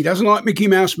baits. He doesn't like Mickey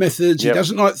Mouse methods. Yep. He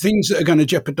doesn't like things that are going to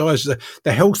jeopardise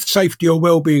the health, safety or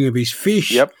well-being of his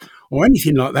fish. Yep. Or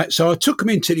anything like that. So I took him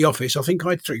into the office. I think I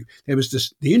had three. There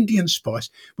was the Indian Spice.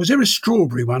 Was there a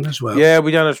strawberry one as well? Yeah,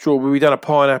 we done a strawberry. We done a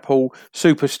pineapple,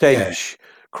 Super Stench,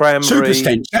 cranberry. Super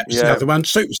Stench. That's the other one.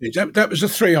 Super Stench. That was the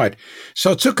three I had.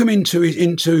 So I took him into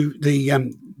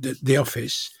the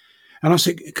office, and I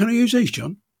said, "Can I use these,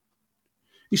 John?"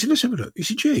 He said, "Let's have a look." He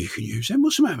said, "Yeah, you can use them.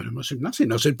 What's the matter with them?" I said,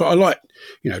 "Nothing." I said, "But I like,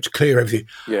 to clear everything."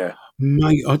 Yeah,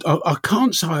 mate, I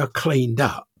can't say I cleaned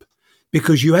up.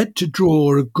 Because you had to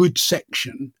draw a good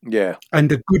section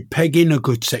and a good peg in a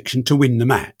good section to win the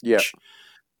match. Yeah.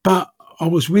 But I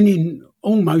was winning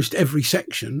almost every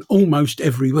section, almost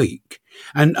every week.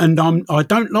 And I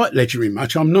don't like ledgering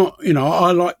much. I'm not,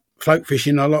 I like float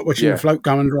fishing. I like watching the float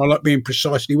go under. I like being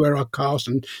precisely where I cast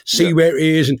and see where it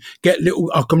is and get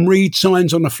little. I can read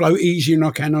signs on a float easier than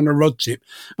I can on a rod tip.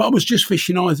 But I was just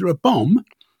fishing either a bomb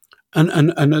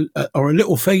or a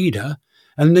little feeder,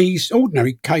 and these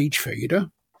ordinary cage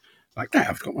feeder. Like that,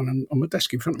 I've got one on my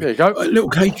desk in front of me. There you go. A little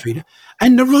cage feeder,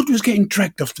 and the rod was getting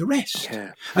dragged off the rest.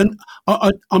 Yeah. And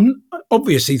I'm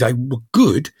obviously they were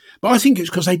good, but I think it's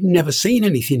because they'd never seen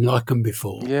anything like them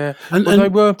before. Yeah, and they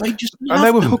were them.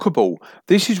 hookable.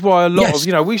 This is why a lot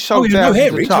of we sold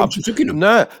thousands of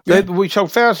tubs. We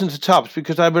sold thousands of tubs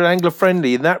because they were angler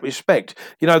friendly in that respect.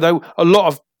 A lot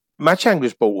of match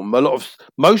anglers bought them.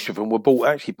 Most of them were bought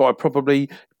actually by probably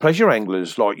pleasure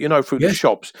anglers, through the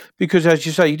shops. Because, as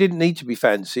you say, you didn't need to be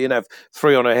fancy and have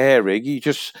 3 on a hair rig. You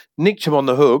just nicked them on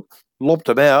the hook, lobbed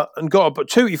them out, and got a. But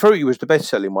Tutti Frutti was the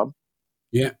best-selling one.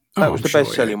 Yeah, that was the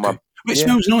best-selling one. It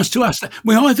smells nice to us.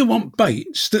 We either want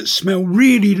baits that smell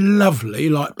really lovely,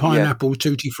 like pineapple,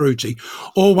 tutti frutti,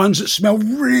 or ones that smell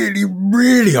really,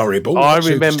 really horrible. I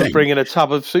remember bringing a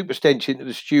tub of Super Stench into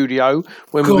the studio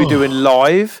when we were doing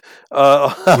live,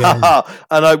 and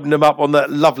opened them up on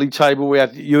that lovely table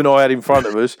you and I had in front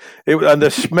of us. And the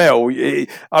smell. You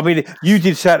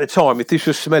did say at the time, if this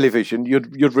was Smell-O-Vision,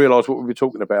 you'd realise what we were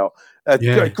talking about.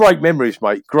 Great memories,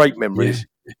 mate. Great memories. Yeah.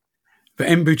 But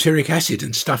embutyric acid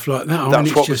and stuff like that.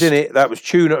 That's what was in it. That was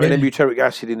tuna and embutyric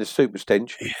acid in the Super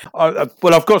Stench. Yeah.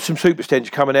 I've got some Super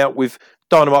Stench coming out with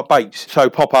dynamite baits,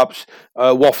 so pop-ups,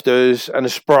 wafters, and a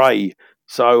spray.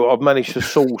 So I've managed to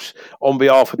source on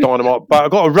behalf of Dynamite, but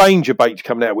I've got a range of baits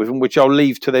coming out with them, which I'll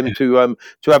leave to them to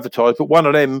advertise. But one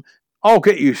of them, I'll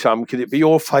get you some. Could it be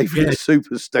your favourite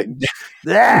Super Stench?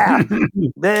 There.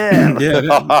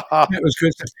 That was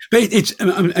good. But it's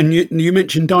and you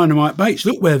mentioned Dynamite baits.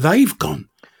 Look where they've gone.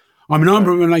 I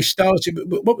remember when they started.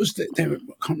 What was I can't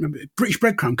remember. British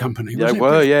Breadcrumb Company.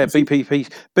 BBPC.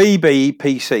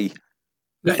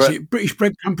 That's it. British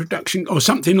Breadcrumb Production or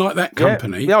something like that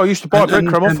company. Yeah, I used to buy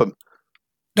breadcrumb off them.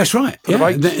 That's right. Yeah,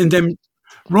 and then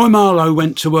Roy Marlowe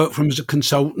went to work for him as a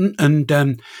consultant,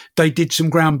 and they did some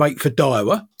ground bait for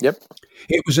Daiwa. Yep.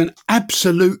 It was an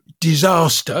absolute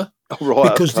disaster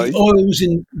because okay. the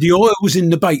oils in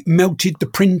the bait melted the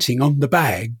printing on the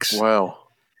bags. Wow.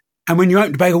 And when you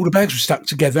opened the bag, all the bags were stuck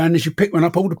together, and as you picked one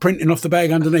up, all the printing off the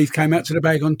bag underneath came out to the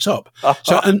bag on top.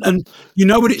 So, and you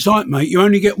know what it's like, mate. You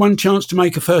only get one chance to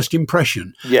make a first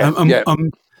impression. Yeah.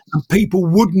 And people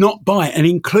would not buy it, and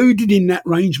included in that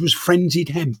range was frenzied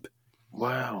hemp.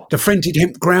 Wow. The frenzied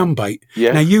hemp ground bait.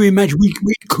 Yeah. Now, you imagine we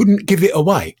couldn't give it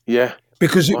away. Yeah.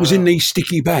 Because it was in these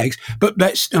sticky bags. But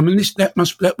that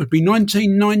would be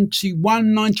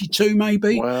 1991, 92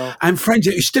 maybe. Wow. And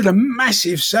frenzied is still a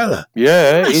massive seller.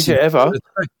 Yeah, is it ever?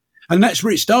 And that's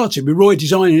where it started, with Roy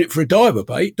designing it for a Daiwa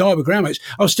bait, Daiwa ground baits.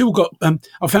 I've still got,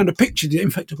 I found a picture, in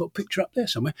fact, I've got a picture up there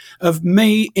somewhere, of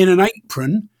me in an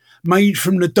apron made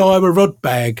from the Daiwa rod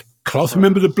bag cloth.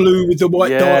 Remember the blue with the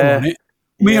white dye on it?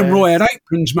 Me and Roy had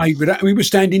aprons made with that, and we were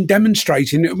standing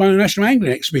demonstrating at one of the National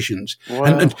Angling Exhibitions. Wow.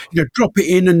 And drop it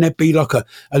in, and there'd be like a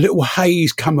little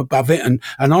haze come above it, and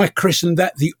I christened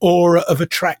that the aura of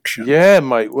attraction. Yeah,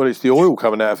 mate. Well, it's the oil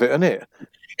coming out of it, isn't it?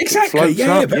 Exactly.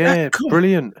 But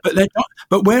brilliant.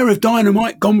 But where have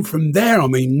Dynamite gone from there? I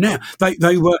mean, now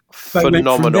they went from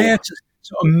there to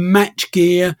sort of match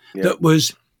gear that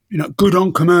was good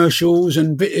on commercials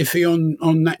and bit iffy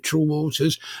on natural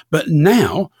waters. But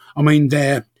now, I mean,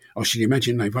 I should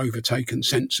imagine they've overtaken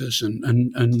Census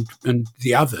and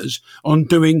the others on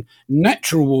doing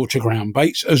natural water ground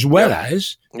baits as well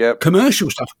as commercial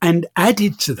stuff, and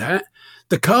added to that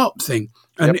the carp thing.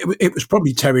 And it was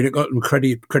probably Terry that got them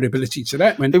credibility to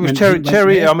that. It was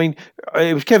Terry. I mean,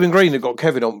 it was Kevin Green that got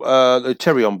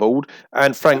Terry on board,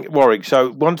 and Frank Warwick.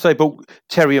 So once they brought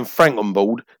Terry and Frank on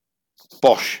board,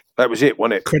 bosh, that was it,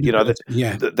 wasn't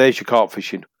it? There's your carp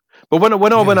fishing. But when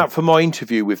I went up for my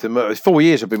interview with them, it's 4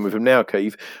 years I've been with them now,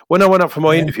 Keith. When I went up for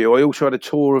my interview, I also had a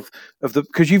tour of the,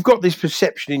 because you've got this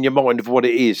perception in your mind of what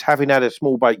it is, having had a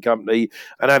small bait company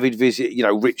and having visit,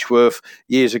 Richworth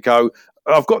years ago.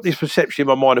 I've got this perception in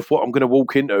my mind of what I'm going to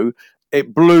walk into.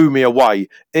 It blew me away.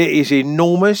 It is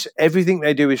enormous. Everything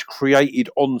they do is created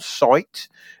on site.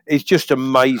 It's just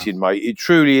amazing, mate. It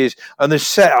truly is. And the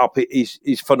setup is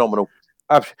phenomenal.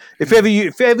 If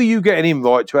ever you get an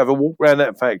invite to have a walk around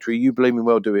that factory, you believe me,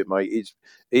 well do it, mate.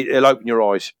 It'll open your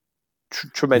eyes.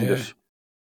 Tremendous.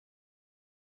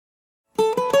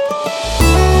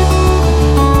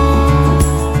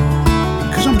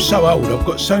 Because I'm so old, I've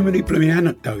got so many blooming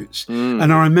anecdotes. And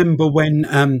I remember when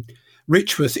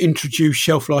Richworth introduced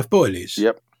shelf life boilies.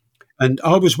 Yep. And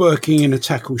I was working in a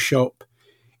tackle shop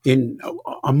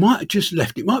I might have just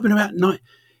left. It might have been about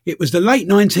it was the late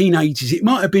 1980s. It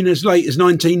might have been as late as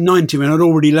 1990 when I'd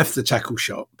already left the tackle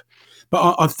shop.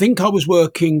 But I think I was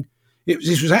working.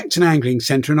 This was Acton Angling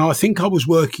Centre, and I think I was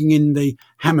working in the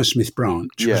Hammersmith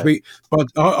branch. Yeah. But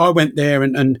I went there,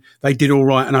 and they did all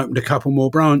right and opened a couple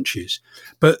more branches.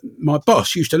 But my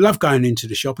boss used to love going into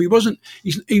the shop.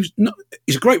 He's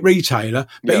a great retailer,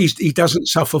 but he doesn't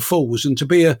suffer fools. And to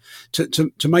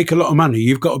make a lot of money,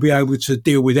 you've got to be able to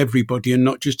deal with everybody and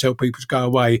not just tell people to go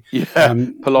away.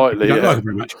 Politely. Don't like it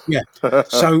very much. Yeah.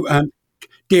 So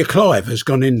dear Clive has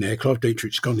gone in there. Clive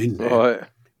Dietrich's gone in there. Right.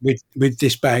 With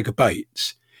this bag of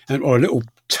baits, or a little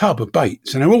tub of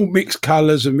baits, and they're all mixed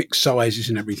colours and mixed sizes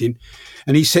and everything.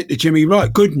 And he said to Jimmy,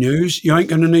 right, good news, you ain't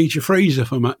going to need your freezer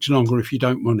for much longer if you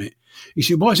don't want it. He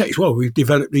said, why is that? He said, well, we've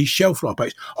developed these shelf life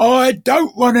baits. I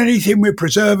don't want anything with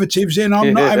preservatives in.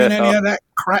 I'm not having any of that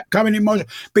crap coming in my,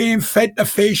 being fed to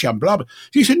fish and blah, blah.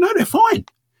 So he said, no, they're fine.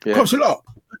 Cost a lot.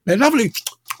 They're lovely.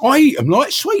 I eat them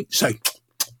like sweet. So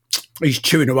he's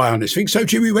chewing away on this thing. So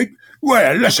Jimmy went,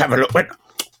 well, let's have a look.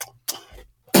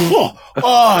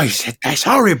 He said, that's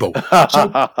horrible.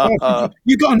 So,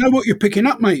 you got to know what you're picking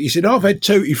up, mate. He said, I've had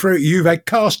tutti frutti, you've had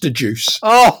castor juice.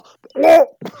 Oh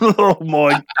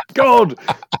my God.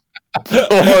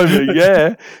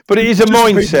 Yeah. But it is a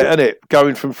mindset, isn't it?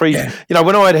 Going from freezing. Yeah. You know,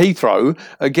 when I had Heathrow,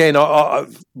 again,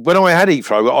 when I had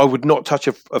Heathrow, I would not touch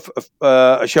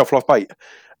a shelf life bait.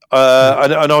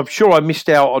 And I'm sure I missed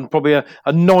out on probably a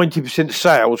 90%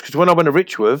 sales, because when I went to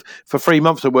Richworth for 3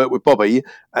 months, I worked with Bobby,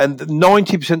 and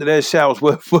 90% of their sales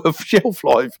were shelf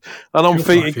life. And I'm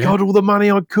thinking, God, all the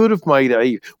money I could have made at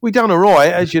Eve. We done all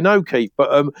right, as you know, Keith,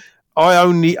 but I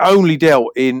only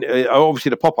dealt in, obviously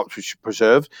the pop-ups which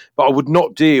preserved, but I would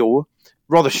not deal,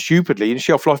 rather stupidly, in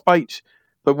shelf life baits.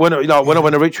 But when I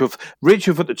went to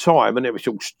Richworth at the time, and it was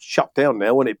all shut down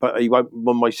now, wasn't it? But he won't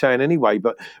mind my saying anyway.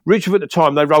 But Richworth at the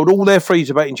time, they rolled all their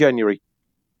freezer bait in January.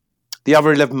 The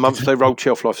other 11 months, they rolled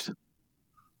shelf life.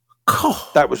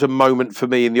 That was a moment for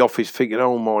me in the office, thinking,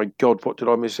 "Oh my God, what did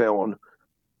I miss out on?"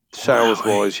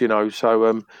 Sales-wise, you know.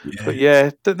 So,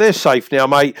 but they're safe now,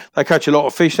 mate. They catch a lot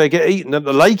of fish. They get eaten, and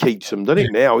the lake eats them, doesn't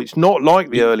it? Now it's not like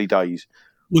the early days.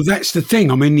 Well, that's the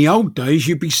thing. I mean, the old days,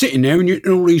 you'd be sitting there and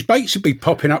all these baits would be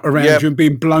popping up around you and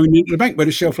being blown into the bank by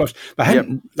the shelf life. They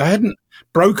hadn't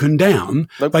broken down.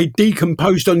 Nope. They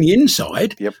decomposed on the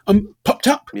inside and popped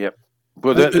up. Yep.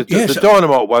 Well, the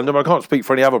Dynamite ones, I can't speak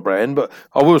for any other brand, but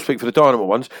I will speak for the Dynamite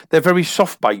ones. They're very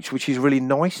soft baits, which is really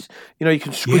nice. You know, you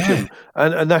can squish them,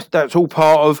 and that's all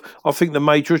part of, I think, the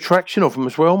major attraction of them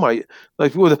as well, mate.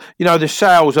 The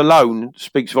sales alone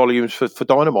speaks volumes for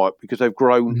Dynamite, because they've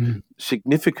grown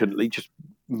significantly, just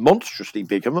monstrously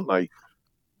big, haven't they?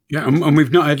 Yeah, and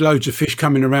we've not had loads of fish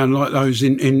coming around like those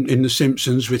in The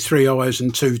Simpsons with 3 eyes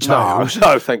and 2 tails.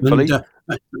 No, thankfully. And,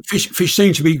 fish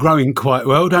seem to be growing quite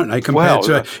well, don't they? Compared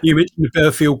to you mentioned the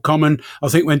Burfield Common. I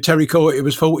think when Terry caught it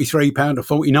was £43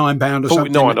 or £49 or 49,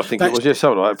 something. I think it was.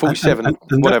 Something like that. 47, and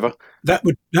whatever. That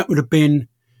would have been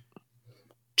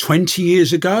 20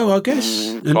 years ago, I guess.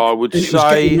 And I would say. It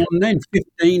was getting on then,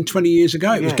 15, 20 years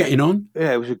ago, it was getting on.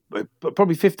 Yeah, it was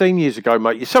probably 15 years ago,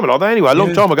 mate. Something like that anyway, a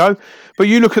long time ago. But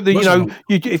you look at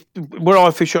where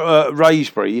I fish at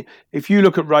Raysbury, if you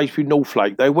look at Raysbury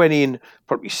Northlake, they went in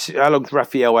probably, how long's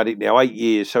Raphael had it now? 8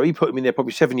 years. So he put them in there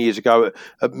probably 7 years ago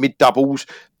at mid-doubles.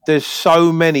 There's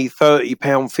so many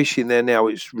 30-pound fish in there now,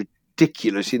 it's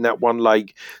ridiculous in that one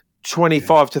lake.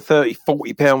 25 to 30,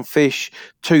 40-pound fish,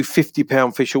 2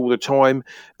 50-pound fish all the time.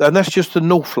 And that's just the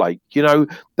North Lake, you know,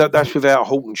 that's without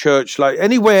Halton Church Lake.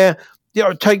 Anywhere, you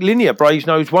know, take Linear,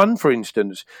 Brasenose 1, for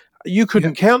instance. You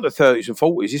couldn't count the 30s and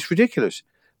 40s. It's ridiculous.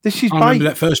 This is I remember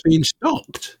that first being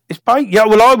stocked. It's bait. Yeah,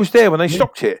 well, I was there when they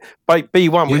stocked it. Bait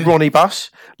B1 with Ronnie Buss.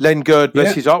 Len Gerd,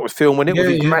 bless his heart, was filming it with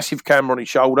his massive camera on his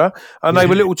shoulder. And they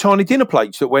were little tiny dinner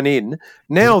plates that went in.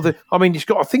 Now, I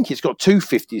think it's got 2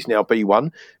 50s now,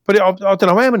 B1. But I don't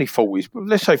know how many 40s. But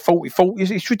let's say 40 40s.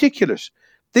 It's ridiculous.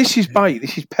 This is bait.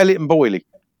 This is pellet and boilie.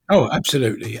 Oh,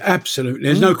 absolutely. Absolutely.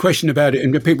 There's no question about it.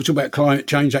 And when people talk about climate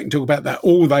change, they can talk about that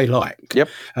all they like. Yep.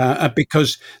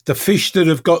 Because the fish that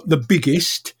have got the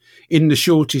biggest in the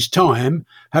shortest time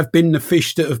have been the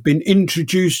fish that have been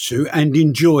introduced to and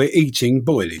enjoy eating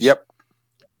boilies. Yep.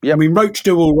 I mean, roach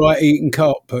do all right eating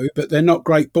carp poo, but they're not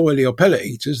great boilie or pellet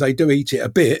eaters. They do eat it a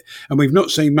bit, and we've not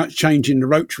seen much change in the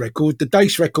roach record. The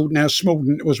dace record now is smaller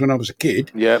than it was when I was a kid.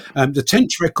 Yep. The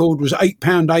tench record was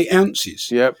 £8 8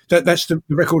 ounces. Yep. That's the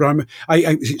record.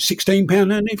 Is it £16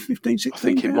 now? 15, 16? I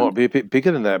think it might be a bit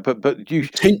bigger than that. But you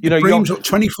know, breams,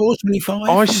 24, 25.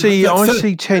 I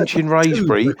see tench in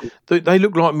Raysbury. They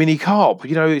look like mini carp.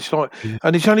 You know, it's like,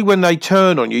 and it's only when they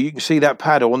turn on you, you can see that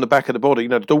paddle on the back of the body. You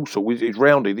know, the dorsal is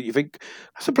rounded. normally that you think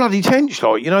that's a bloody tench.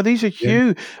 Like, these are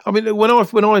huge. I mean, when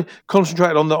I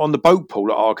concentrated on the boat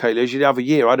pool at Arcade Leisure the other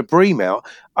year, I had a bream out,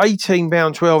 18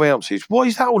 pound 12 ounces. What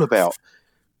is that all about?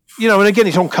 And again,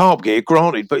 it's on carp gear,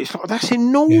 granted, but it's like that's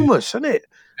enormous, isn't it?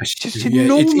 It's just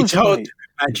enormous. It's hard mate. to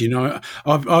imagine.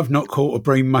 I've not caught a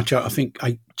bream much. I think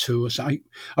 8.2 or so.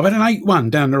 I've had an 8.1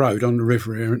 down the road on the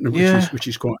river here, which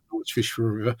is quite a nice fish for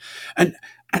a river. And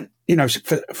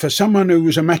for someone who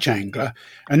was a match angler,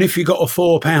 and if you got a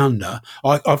 4-pounder,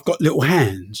 I've got little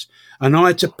hands, and I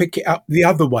had to pick it up the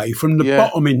other way from the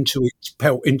bottom into its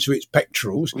pelt, into its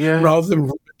pectorals, rather than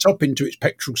from the top into its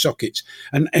pectoral sockets.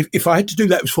 And if I had to do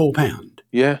that, it was £4.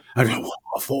 Yeah, I'd go, what,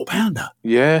 a 4-pounder?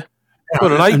 Yeah.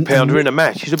 Well, an 8-pounder in a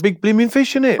match is a big blooming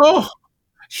fish, isn't it? Oh,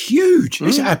 huge!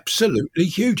 It's absolutely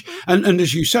huge. And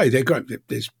as you say, they're great.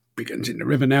 There's big ones in the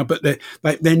river now, but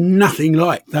they're nothing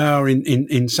like they are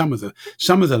in some of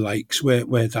the lakes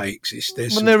where they exist.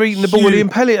 When they're eating the boilie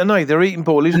and pellet, aren't they? They're eating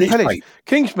boilies and pellets. Great.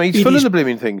 Kingsmead's full of the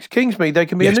blooming things. Kingsmead, they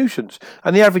can be a nuisance,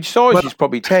 and the average size is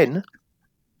probably 10.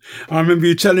 I remember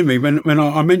you telling me when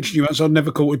I mentioned you once, I'd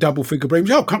never caught a double figure bream.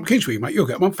 Oh, come to Kingsmead, mate. You'll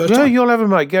get one first time. Yeah, you'll have them,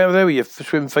 mate. Get over there with your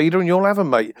swim feeder and you'll have them,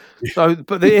 mate. So,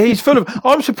 but he's full of...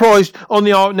 I'm surprised on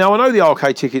the... Now, I know the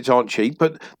arcade tickets aren't cheap,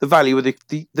 but the value of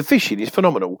the fishing is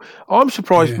phenomenal. I'm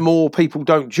surprised more people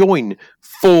don't join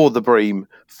for the bream,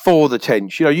 for the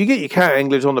tench. You get your cat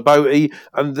anglers on the boatie,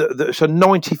 and so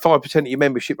 95% of your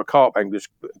membership are carp anglers,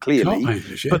 clearly. Carp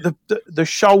anglers, But the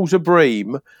shoals of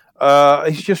bream...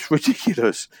 it's just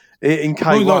ridiculous. In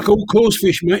K1, like all coarse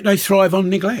fish, mate, they thrive on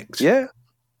neglect. Yeah,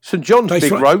 St John's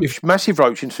big roach, massive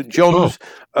roach in St John's.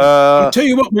 I'll tell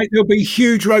you what, mate, there'll be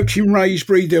huge roach in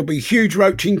Raysbury. There'll be huge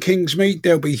roach in Kingsmead.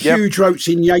 There'll be huge roach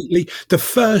in Yateley. The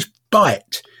first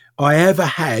bite I ever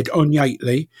had on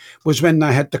Yateley was when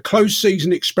they had the closed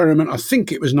season experiment. I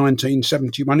think it was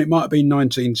 1971. It might have been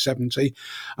 1970.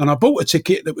 And I bought a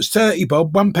ticket that was 30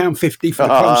 bob, £1.50 for the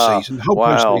closed season, the whole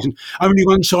closed season, only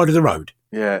one side of the road.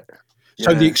 Yeah.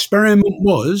 So the experiment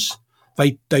was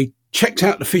they checked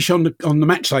out the fish on the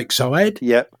Match Lake side.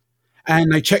 Yep.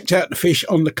 And they checked out the fish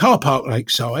on the car park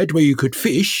lake side where you could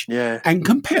fish and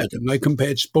compared them. They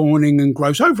compared spawning and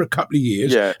gross over a couple of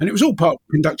years. Yeah. And it was all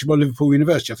conducted by Liverpool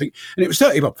University, I think. And it was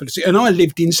 30 bob for the and I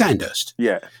lived in Sandhurst.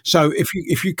 Yeah. So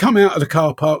if you come out of the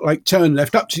car park lake, turn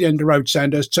left up to the end of the road,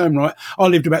 Sandhurst, turn right, I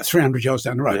lived about 300 yards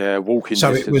down the road. Yeah, walking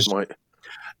distance, mate.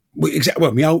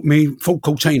 My full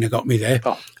Cortina got me there.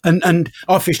 Oh. And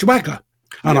I fished a waggler.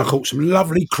 And I caught some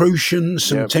lovely crucians,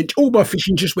 some tench, all by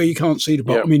fishing just where you can't see the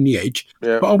bottom in the edge.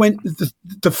 Yeah. But I went,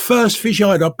 the first fish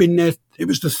I'd been there, it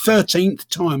was the 13th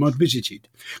time I'd visited.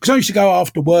 Because I used to go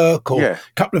after work or a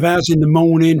couple of hours in the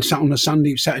morning, on a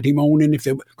Saturday morning,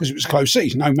 because it was close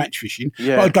season, no match fishing.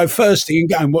 Yeah. But I'd go first thing and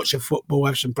go and watch the football,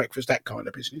 have some breakfast, that kind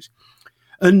of business.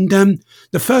 And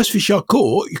the first fish I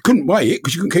caught, you couldn't weigh it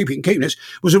because you couldn't keep it in keepness,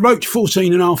 was a roach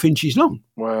 14.5 inches long.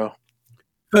 Wow.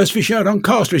 First fish I had on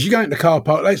caster. As you go into the car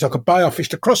park, it's like a bay. I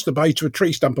fished across the bay to a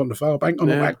tree stump on the far bank on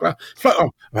the waggler. Float on.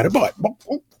 I've had a bite.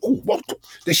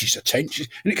 This is a tench.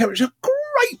 And it was a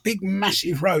great big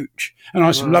massive roach. And I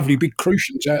had some lovely big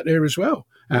crucians out there as well,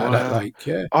 out of that lake.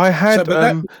 Yeah. I had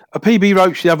a PB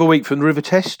roach the other week from the River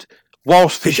Test.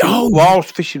 Whilst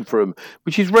fishing for them,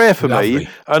 which is rare for me.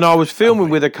 And I was filming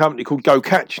with a company called Go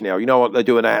Catch now. You know what? They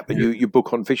do an app and you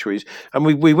book on fisheries. And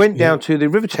we went down to the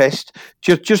River Test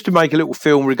just to make a little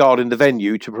film regarding the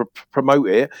venue to promote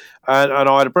it. And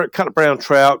I had a cut of brown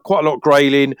trout, quite a lot of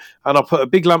grayling, and I put a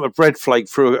big lump of bread flake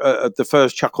through the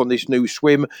first chuck on this new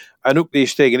swim and hooked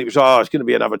this thing. And it was, it's going to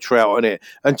be another trout in it.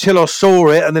 Until I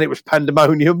saw it, and then it was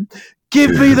pandemonium.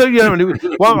 Give me the,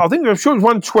 I think I'm sure it was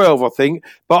 112, I think.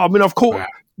 But I mean, I've caught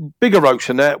bigger roach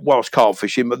than that whilst carp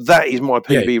fishing, but that is my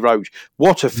PB roach.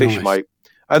 What a fish, mate.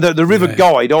 And the river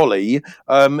guide, Ollie,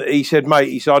 he said,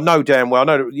 mate, I know damn well,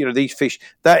 I know, these fish,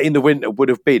 that in the winter would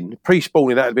have been,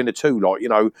 pre-spawning, that would have been a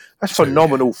 2, that's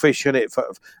phenomenal fish, isn't it,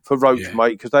 for roach,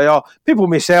 mate, because they are, people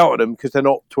miss out on them because they're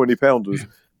not 20-pounders,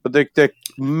 but they're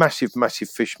massive, massive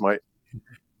fish, mate.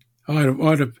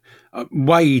 I'd have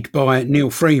weighed by Neil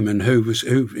Freeman, who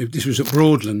this was at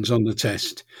Broadlands on the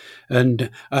test, and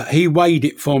he weighed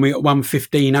it for me at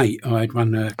 115.8. I had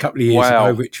one a couple of years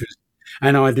ago, which was,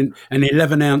 and I had an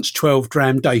 11-ounce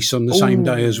 12-gram dace on the same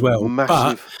day as well.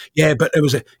 Massive. But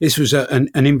this was an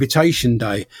invitation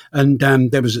day, and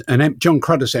there was John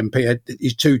Cruddas MP had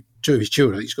two of his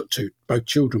children. He's got both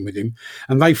children with him,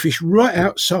 and they fished right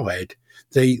outside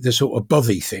the sort of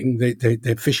bothy thing,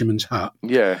 the fisherman's hut.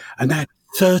 Yeah. And they had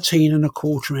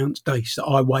 13.25-ounce dace that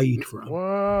I weighed for them.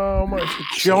 Wow, mate, it's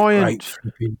a giant.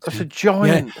 That's a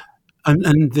giant. Yeah.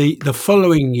 And the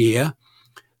following year,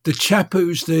 the chap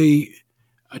who's the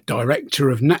a director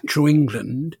of Natural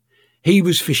England. He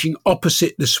was fishing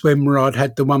opposite the swim where I'd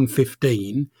had the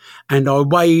 115, and I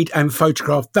weighed and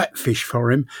photographed that fish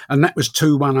for him, and that was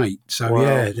 218. So, Wow.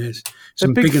 yeah, there's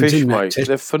some They're big ones fish, in that mate. test.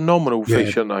 They're phenomenal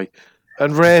fish, aren't they?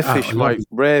 And rare fish, mate.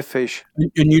 Rare fish.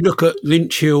 And you look at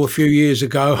Lynch Hill a few years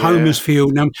ago,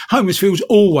 Homersfield. Now, Homersfield's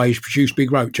always produced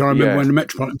big roach. I remember when the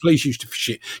Metropolitan Police used to fish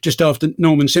it just after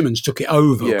Norman Simmons took it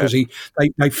over because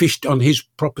they fished on his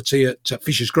property at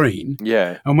Fisher's Green.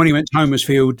 Yeah. And when he went to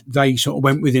Homersfield, they sort of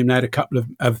went with him. They had a couple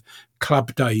of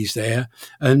club days there,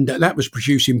 and that was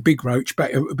producing big roach.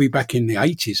 It would be back in the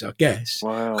 80s, I guess.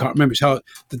 Wow. Can't remember. It's hard.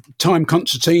 The time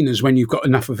concertinas when you've got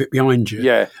enough of it behind you.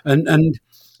 Yeah.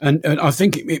 And I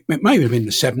think it may have been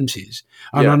the 70s.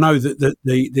 And I know that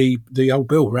the old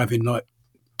Bill were having like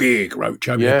big roach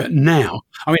over there. But now,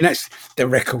 I mean, that's the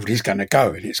record is going to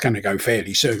go, and it's going to go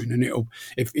fairly soon. And it'll,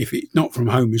 if it's not from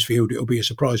Homersfield, it'll be a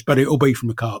surprise, but it'll be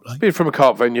from a carp lake. Be from a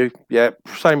carp venue, yeah.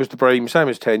 Same as the Bream, same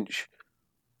as Tench.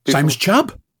 Same as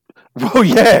Chubb. Well,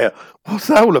 yeah. What's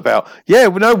that all about? Yeah,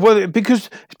 because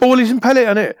it's boilies and pellet,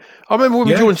 isn't it? I remember when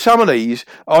we were doing some of these,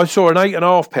 I saw an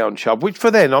 8.5 pound chub, which for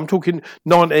then, I'm talking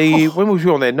 90, when was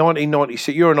we on there?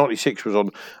 1996, Euro 96 was on.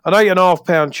 An 8.5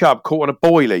 pound chub caught on a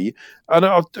boilie, and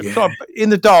in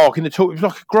the dark, it was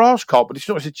like a grass carp, but it's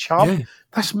not, it's a chub. Yeah.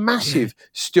 That's massive. Yeah.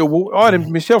 Still, I had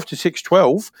him myself to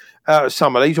 612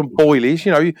 some of these on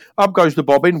boilies, up goes the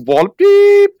bobbin, wallop,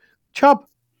 beep, chub.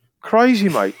 Crazy,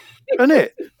 mate. Isn't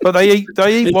it? But they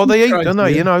eat what they eat, don't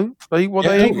they? Yeah. They eat what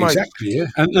they eat, mate. Exactly, yeah.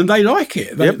 And they like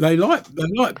it. They like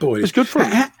boilies. It's good for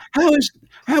them.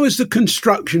 How has the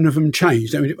construction of them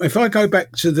changed? I mean, if I go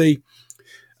back to the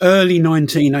early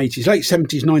 1980s, late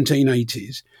 70s,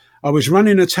 1980s, I was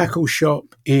running a tackle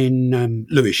shop in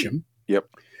Lewisham. Yep.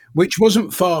 Which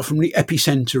wasn't far from the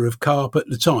epicentre of carp at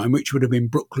the time, which would have been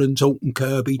Brooklands, Alton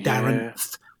Kirby,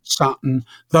 Darren, Sutton,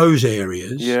 those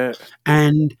areas. Yeah.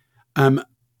 And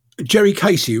Jerry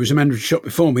Casey, who was a manager of the shop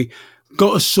before me,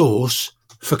 got a sauce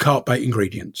for carp bait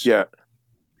ingredients. Yeah.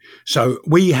 So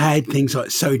we had things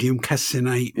like sodium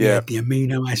caseinate, we had the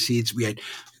amino acids, we had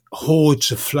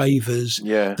hordes of flavours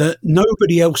that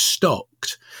nobody else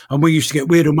stocked. And we used to get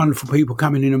weird and wonderful people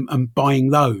coming in and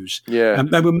buying those. Yeah.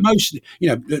 They were mostly,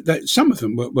 some of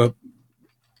them were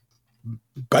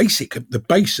basic at the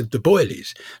base of the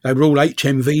boilies. They were all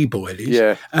HMV boilies.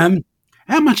 Yeah.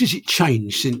 How much has it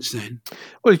changed since then?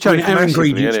 Well, it changed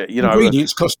massively,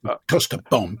 ingredients cost a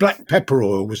bomb. Black pepper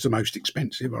oil was the most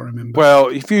expensive, I remember. Well,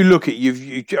 if you look at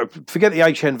you forget the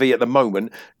HNV at the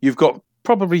moment, you've got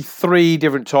probably 3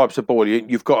 different types of boilie.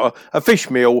 You've got a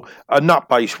fish meal, a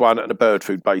nut-based one, and a bird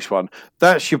food-based one.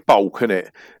 That's your bulk, isn't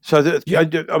it? So,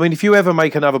 I mean, if you ever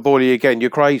make another boilie again, you're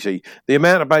crazy. The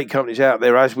amount of bait companies out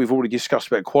there, as we've already discussed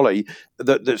about quality,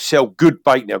 that sell good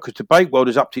bait now, because the bait world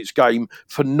has upped its game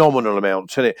phenomenal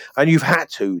amounts, isn't it? And you've had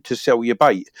to sell your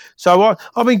bait. So,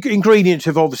 I mean, ingredients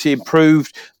have obviously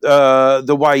improved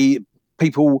the way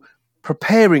people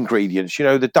prepare ingredients,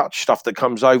 the Dutch stuff that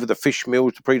comes over, the fish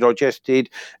meals, the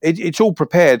pre-digested, it's all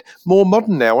prepared more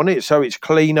modern now, isn't it? So it's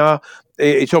cleaner.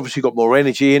 It's obviously got more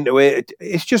energy into it.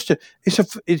 It's just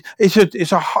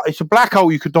it's a black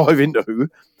hole you could dive into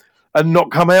and not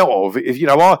come out of.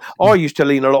 I used to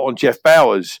lean a lot on Jeff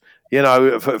Bowers.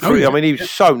 I mean, he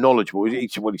was so knowledgeable. He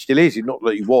still is. Not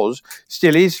that he was,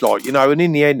 still is. And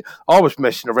in the end, I was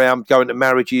messing around, going to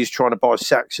marriages, trying to buy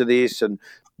sacks of this and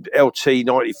LT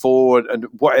 94 and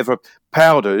whatever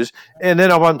powders, and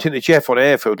then I bumped into Jeff on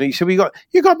airfield, and he said, "You got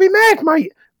to be mad,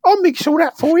 mate! I'll mix all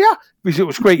that for you." His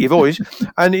little squeaky voice,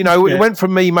 and it went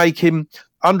from me making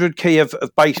 100 key of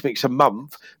base mix a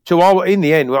month to in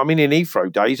the end. I mean, in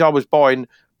Heathrow days, I was buying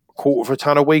a quarter of a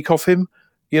ton a week off him.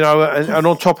 And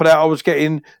on top of that, I was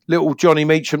getting little Johnny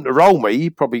Meacham to roll me,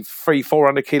 probably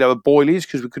 300-400 kilo of boilies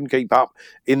because we couldn't keep up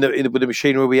with the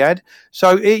machinery we had.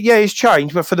 So it's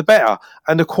changed, but for the better.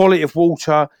 And the quality of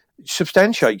water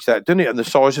substantiates that, doesn't it? And the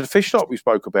size of the fish stock we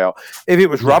spoke about. If it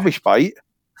was rubbish bait,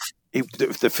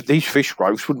 these fish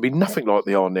growths wouldn't be nothing like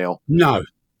they are now. No,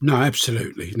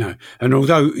 absolutely no. And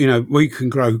although we can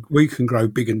grow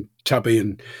big and tubby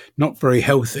and not very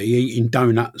healthy, eating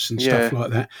donuts and stuff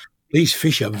like that. These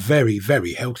fish are very,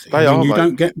 very healthy. You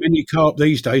don't get many carp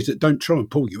these days that don't try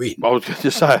and pull you in. I was going to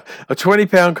say, a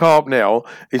 20-pound carp now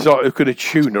is like a good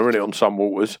tuna, isn't it, on some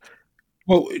waters?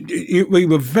 Well, we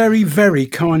were very, very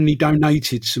kindly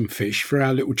donated some fish for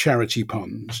our little charity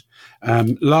ponds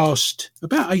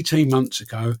about 18 months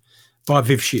ago by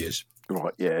Viv Shears.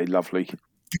 Right, yeah, lovely.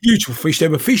 Beautiful fish. They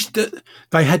were fish that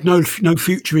they had no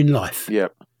future in life. Yeah.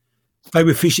 They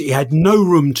were fish that he had no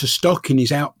room to stock in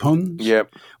his out ponds.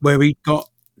 Yep. Where he got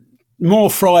more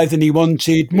fry than he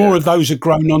wanted. More of those had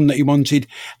grown on that he wanted,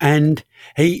 and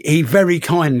he very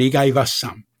kindly gave us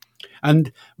some,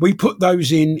 and we put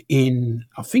those in.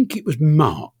 I think it was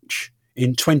March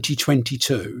in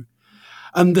 2022.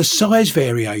 And the size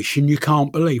variation, you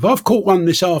can't believe. I've caught one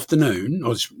this afternoon,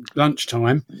 or it's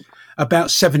lunchtime,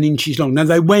 about 7 inches long. Now,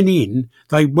 they went in,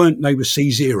 they were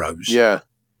C0s. Yeah.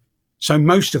 So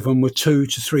most of them were 2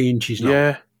 to 3 inches long.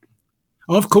 Yeah.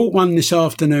 I've caught one this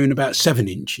afternoon about 7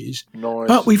 inches. Nice.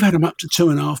 But we've had them up to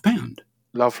 2.5 pounds.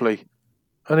 Lovely.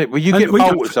 Well, you get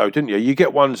bolters though, didn't you? You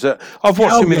get ones that I've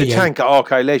watched them in the tank at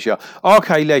RK Leisure. RK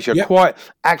Leisure quite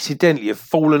accidentally have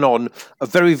fallen on a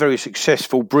very, very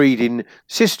successful breeding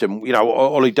system. You know,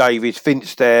 Ollie Davies,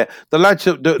 Vince there, the lads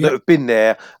that have been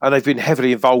there and they've been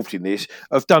heavily involved in this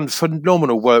have done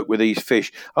phenomenal work with these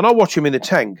fish. And I watch them in the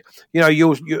tank. You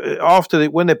know,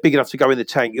 when they're big enough to go in the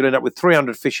tank, you'll end up with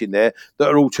 300 fish in there that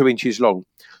are all 2 inches long.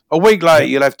 A week later,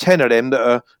 you'll have 10 of them that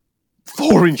are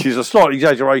 4 inches, a slight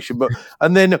exaggeration,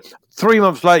 and then 3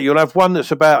 months later you'll have one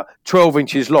that's about 12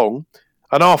 inches long,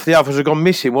 and half the others have gone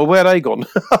missing. Well, where are they gone?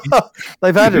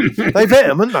 They've had them. They've ate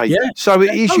them, haven't they? Yeah. So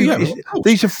it is.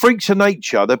 These are freaks of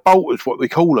nature. They're bolters, what we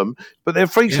call them, but they're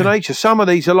freaks of nature. Some of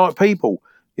these are like people.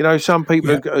 You know, some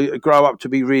people grow up to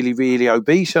be really, really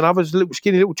obese, and others little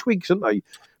skinny little twigs, aren't they?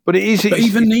 But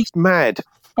it's mad.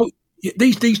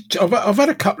 These I've had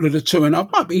a couple of the 2, and I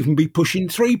might even be pushing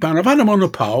 £3. I've had them on a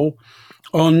pole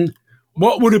on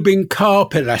what would have been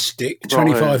carp elastic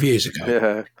 25 years ago.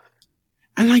 Yeah.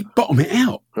 And they bottom it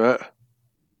out. Right.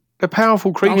 They're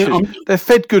powerful creatures. They're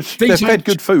fed good. They're fed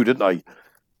good food, aren't they?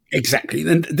 Exactly.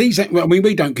 And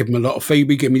we don't give them a lot of feed.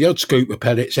 We give them the odd scoop of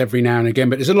pellets every now and again,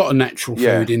 but there's a lot of natural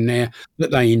food in there that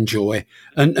they enjoy.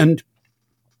 And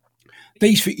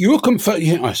these, you can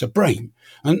it's a bream.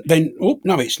 And then,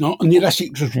 no, it's not. And the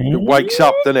elastic just wakes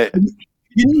up, doesn't it?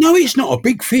 You know it's not a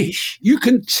big fish. You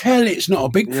can tell it's not a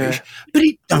big fish, but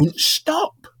it don't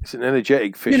stop. It's an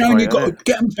energetic fish. You know, and you've got to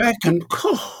get them back.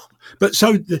 But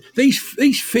so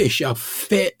these fish are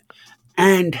fit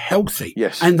and healthy.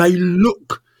 Yes. And they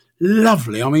look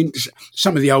lovely. I mean,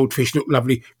 some of the old fish look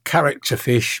lovely, character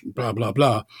fish, blah, blah,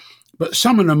 blah. But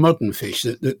some of the modern fish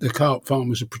that the carp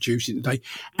farmers are producing today,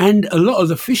 and a lot of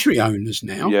the fishery owners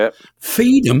now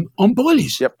feed them on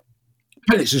boilies. Yep.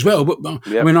 Pellets as well. But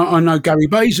I mean, I know Gary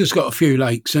Bazer's got a few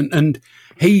lakes, and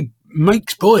he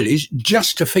makes boilies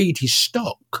just to feed his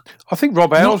stock. I think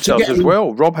Rob Howes does as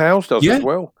well. Rob Howes does as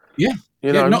well. Yeah.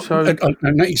 You know,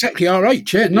 exactly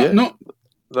RH,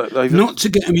 not to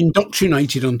get them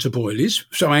indoctrinated onto boilies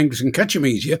so anglers can catch them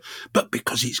easier, but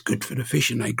because it's good for the fish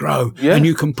and they grow. Yeah. And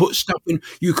you can put stuff in,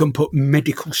 you can put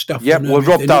medical stuff in. Yeah, well,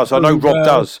 Rob does. I know Rob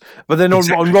does. But then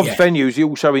on Rob's venues, he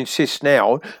also insists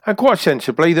now, and quite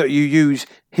sensibly, that you use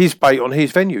his bait on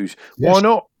his venues. Yes. Why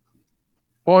not?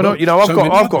 Why not? You know,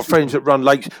 I've got friends that run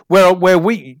lakes where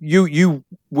you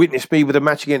witnessed me with a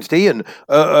match against Ian.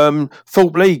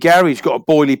 Thorpe Lee, Gary's got a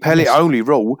boilie pellet only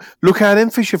rule. Look how them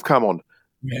fish have come on.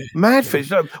 Yeah. Mad fish.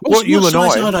 What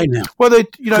size are they now? Well, they're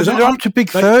up to big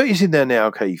 30s in there now,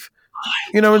 Keith.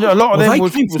 You know, a lot of them were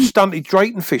stunted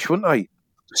Drayton fish, weren't they?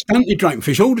 Stunted Drayton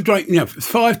fish, all the Drayton,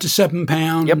 £5 to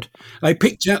 £7. Yep. They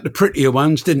picked out the prettier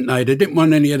ones, didn't they? They didn't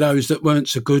want any of those that weren't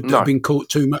so good, that had been caught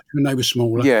too much when they were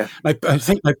smaller. Yeah. I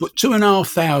think they put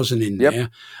 2,500 in there,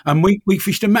 and we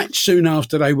fished a match soon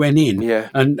after they went in. Yeah.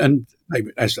 And they,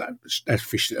 as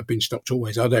fish that have been stocked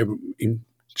always are, they were in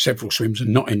several swims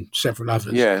and not in several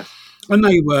others. Yeah. And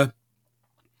they were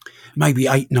maybe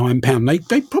 £8-9.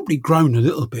 They'd probably grown a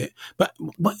little bit, but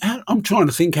I'm trying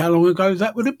to think how long ago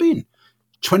that would have been.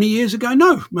 20 years ago?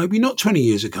 No, maybe not 20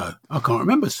 years ago. I can't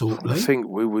remember, Thorpe Lee. I think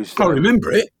we was... I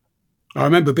remember it. I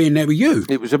remember being there with you.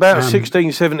 It was about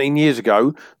 16, 17 years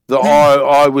ago that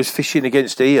I was fishing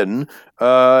against Ian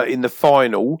in the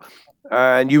final.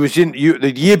 And you was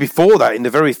the year before that, in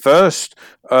the very first,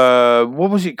 what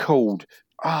was it called?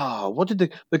 What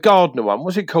did the Gardner one?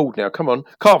 What's it called now? Come on,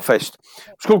 Carp Fest.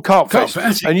 It's called Carp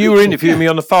Fest. And you were interviewing me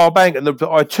on the far bank, and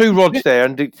I had 2 rods there,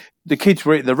 and the kids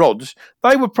were eating the rods.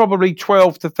 They were probably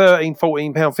 12 to 13,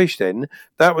 14 pound fish then.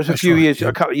 That was a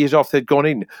couple of years after they'd gone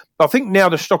in. But I think now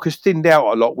the stock has thinned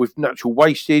out a lot with natural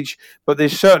wastage, but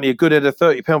there's certainly a good head of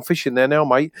 30 pound fish in there now,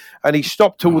 mate. And he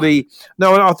stopped all the...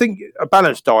 No, I think a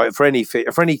balanced diet for anything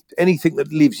that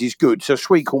lives is good. So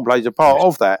sweet corn plays a part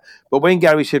of that. But when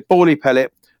Gary said boilie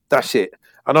pellet, that's it.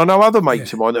 And I know other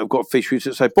mates of mine that have got fish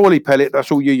that say boilie pellet,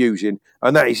 that's all you're using,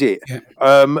 and that is it. Yeah.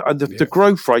 And the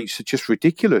growth rates are just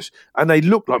ridiculous, and they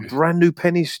look like brand new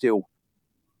pennies still.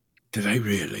 Do they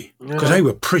really? Because they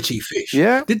were pretty fish.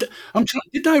 Yeah. Did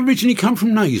they originally come from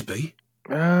Naseby?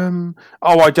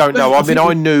 I don't know. I mean,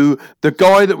 I knew the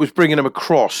guy that was bringing them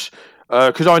across.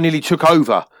 because I nearly took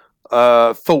over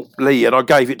Thorpe Lee and I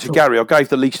gave it to Gary. I gave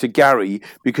the lease to Gary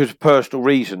because of personal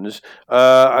reasons.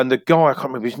 And the guy, I can't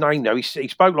remember his name now, he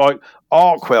spoke like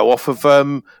Arkwell off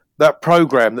of that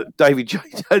program that David J.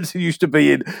 Johnson used to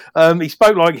be in. He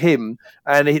spoke like him,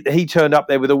 and he turned up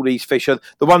there with all these fish. The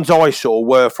ones I saw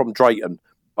were from Drayton.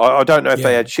 I don't know if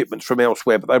they had shipments from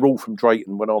elsewhere, but they were all from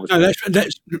Drayton when I was there.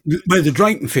 That's where the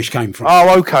Drayton fish came from.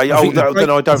 Oh, okay.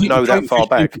 Then I don't know that far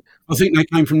back. I think they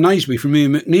came from Naseby, from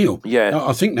Ian McNeil. Yeah.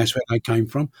 I think that's where they came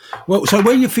from. Well, so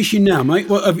where you're fishing now, mate?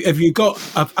 What, have you got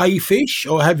a fish,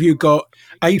 or have you got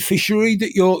a fishery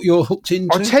that you're hooked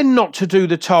into? I tend not to do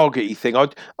the targety thing.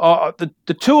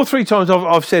 The 2 or 3 times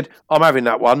I've said I'm having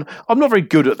that one, I'm not very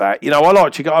good at that. You know, I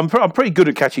like to go. I'm pretty good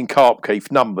at catching carp,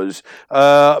 Keith, numbers,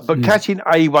 but catching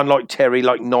a one like Terry,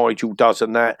 like Nigel does,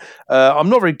 and that I'm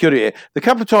not very good at it. The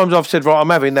couple of times I've said, right, I'm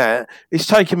having that, it's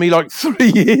taken me like 3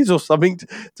 years or something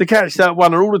to catch that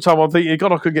one, and all the time I'm thinking,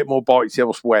 God, I could get more bites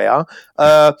elsewhere.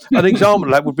 An example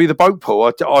of that would be the boat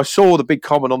pool. I saw the big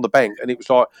common on the bank, and it was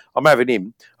like, I'm having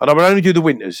him, and I would only do the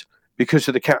winters because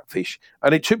of the catfish.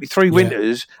 And it took me 3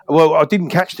 winters. Well, I didn't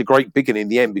catch the great big one in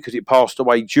the end because it passed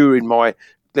away during my,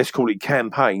 let's call it,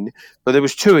 campaign. But there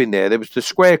was 2 in there. There was the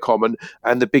square common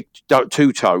and the big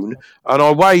 2-tone. And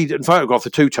I weighed and photographed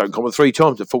the 2-tone common 3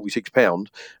 times at 46 pounds.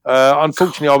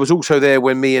 Unfortunately, I was also there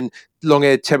when me and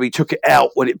long-haired Terry took it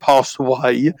out when it passed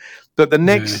away. But the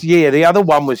next year, the other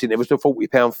one was in there. It was the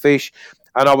 40-pound fish.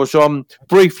 And I was on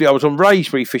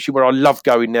Raisbury fishing, where I love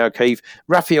going now, Keith.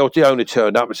 Raphael, the owner,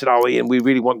 turned up and said, "Oh, Ian, we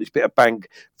really want this bit of bank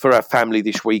for our family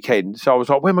this weekend." So I was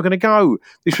like, "Where am I going to go?"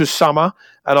 This was summer,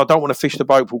 and I don't want to fish the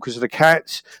boat pool because of the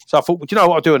cats. So I thought, well, do you know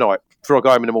what? I'll do a night before I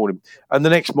go home in the morning. And the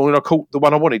next morning, I caught the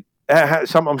one I wanted.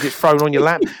 Sometimes it's thrown on your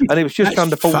lap, and it was just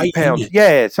under 40 pounds.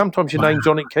 Yeah, sometimes your name's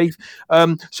on it, Keith.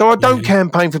 So I don't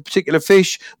campaign for particular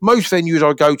fish. Most venues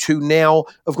I go to now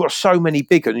have got so many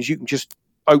big ones, you can just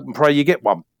open pray you get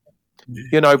one.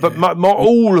 You know, but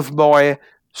all of my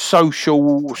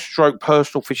social stroke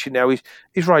personal fishing now is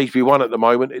Raisbury one at the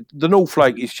moment. The North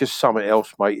Lake is just something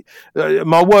else, mate.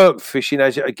 My work fishing,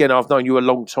 as again, I've known you a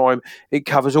long time, it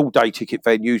covers all day ticket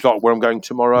venues like where I'm going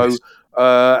tomorrow.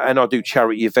 And I do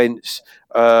charity events,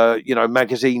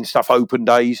 magazine stuff, open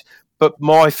days. But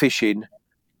my fishing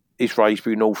is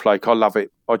Raisbury, North Lake. I love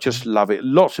it. I just love it.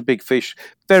 Lots of big fish,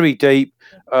 very deep,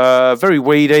 very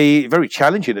weedy, very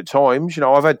challenging at times. You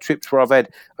know, I've had trips where I've had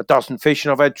a dozen fish,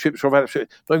 and I've had trips where I've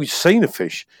not even seen a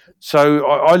fish. So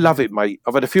I love it, mate.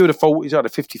 I've had a few of the 40s. I had a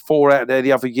 54 out there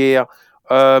the other year.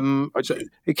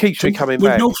 It keeps me coming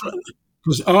back.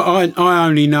 Because I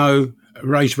only know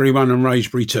Raisbury 1 and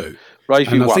Raisbury 2.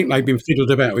 Raisbury and I 1. think they've been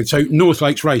fiddled about with. So North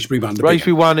Lake's Raisbury 1.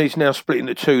 Raisbury 1 is now split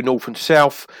into 2, north and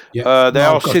south. They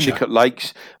are syndicate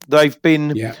lakes. They've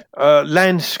been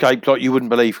landscaped like you wouldn't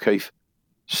believe, Keith.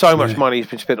 So much money has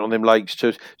been spent on them lakes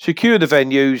to secure the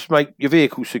venues, make your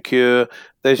vehicle secure.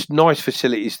 There's nice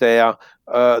facilities there.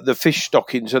 The fish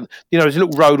stockings, and there's a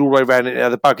little road all the way around it now.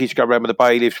 The buggies go around with the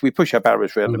bailiffs. We push our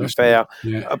barriers around them. It's fair.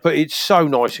 But it's so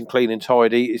nice and clean and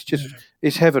tidy. It's just,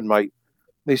 it's heaven, mate.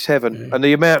 It's heaven. And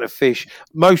the amount of fish,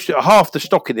 half the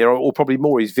stock in there, or probably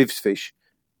more, is Viv's fish.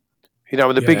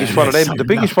 And the biggest one of them, the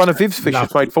biggest one of Viv's fish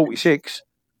has made 46.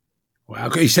 Wow,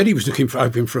 he said he was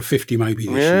hoping for a 50 maybe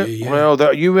this year. Yeah.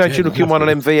 Well, you imagine looking one of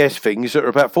them VS things that are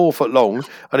about 4 foot long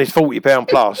and it's 40 pound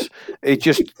plus.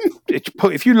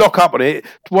 If you lock up on it,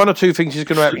 1 or 2 things is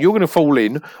going to happen. You're going to fall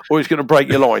in, or it's going to break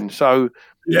your line. So,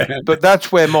 but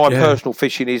that's where my personal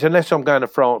fishing is. Unless I'm going to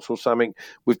France or something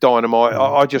with dynamite,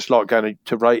 I just like going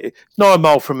to rate it. 9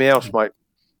 miles from my house, mate.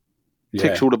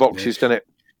 Ticks all the boxes, doesn't it?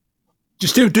 Do you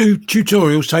still do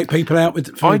tutorials, take people out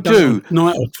for night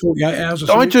or 48 hours or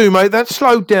something? I do, mate. That's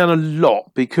slowed down a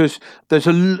lot because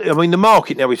the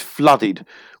market now is flooded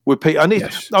with people. And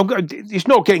it's not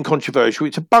getting controversial.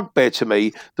 It's a bugbear to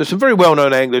me. There's some very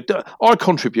well-known anglers. I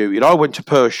contributed. I went to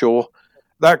Pershore.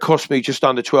 That cost me just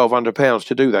under £1,200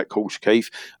 to do that course, Keith.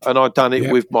 And I'd done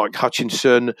it with Mike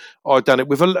Hutchinson. I'd done it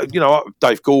with,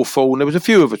 Dave Gorfall. And there was a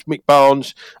few of us, Mick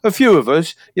Barnes, a few of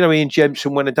us. Ian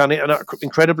Jemson went and done it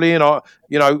incredibly. And,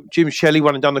 Jim Shelley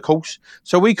went and done the course.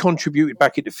 So we contributed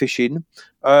back into fishing.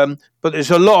 But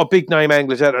there's a lot of big-name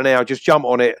anglers out there now. Just jump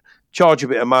on it, charge a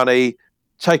bit of money,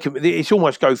 take them. It's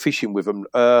almost go fishing with them.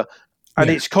 And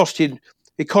it's costing...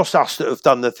 It costs us that have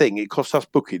done the thing. It costs us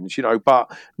bookings,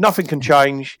 but nothing can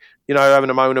change, having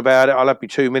a moan about it. I'll have me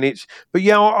 2 minutes. But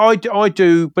I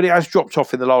do, but it has dropped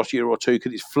off in the last year or two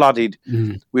because it's flooded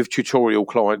with tutorial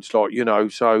clients,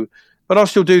 so. But I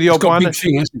still do the odd one. Big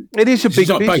thing, hasn't it is a big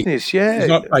business, bait. Yeah. It's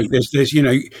like bait. There's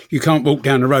you can't walk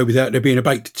down the road without there being a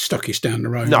bait stockist down the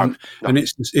road. No. And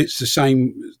it's the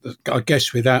same, I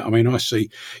guess, with that. I mean, I see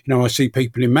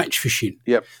people in match fishing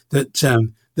that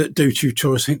do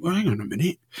tutorials. Think, well, hang on a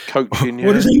minute, coaching.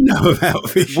 What does he know about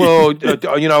fishing? Well,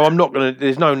 I'm not going to.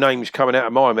 There's no names coming out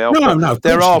of my mouth. No.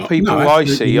 There are people I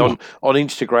see on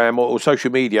Instagram or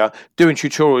social media doing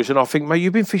tutorials, and I think, mate,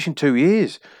 you've been fishing 2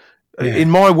 years. Yeah. In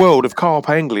my world of carp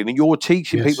angling, and you're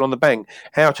teaching people on the bank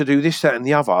how to do this, that, and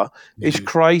the other. It's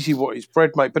crazy what it's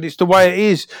bred, mate. But it's the way it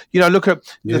is. Look at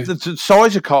the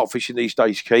size of carp fishing these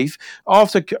days, Keith.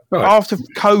 After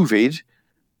COVID,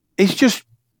 it's just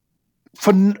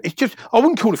I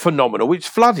wouldn't call it phenomenal. It's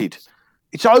flooded.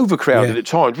 It's overcrowded at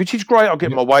times, which is great. I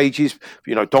get my wages,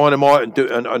 dynamite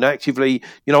and actively.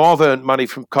 I've earned money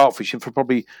from carp fishing for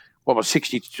probably. Well, I'm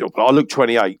 60. I look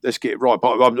 28. Let's get it right.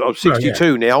 But I'm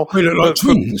 62 now. We look like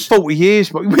twins. 40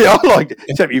 years. We are like,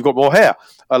 except you've got more hair.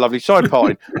 A lovely side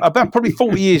parting. About probably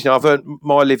 40 years now, I've earned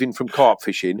my living from carp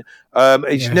fishing.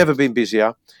 It's never been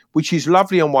busier, which is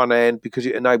lovely on one hand because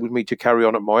it enables me to carry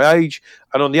on at my age,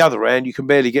 and on the other hand, you can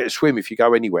barely get a swim if you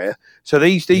go anywhere. So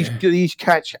these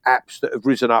catch apps that have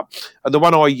risen up, and the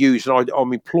one I use, and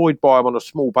I'm employed by them on a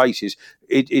small basis,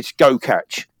 it's Go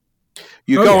Catch.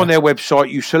 You go on their website,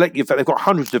 you select they've got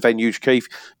hundreds of venues, Keith.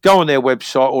 Go on their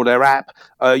website or their app.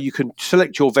 You can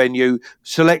select your venue,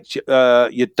 select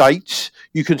your dates.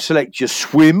 You can select your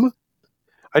swim,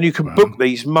 and you can book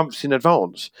these months in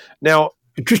advance. Now,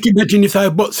 just imagine if they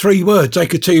had 3 words, they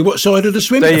could tell you what side of the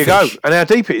swim. There you go, and how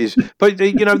deep it is. But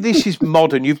this is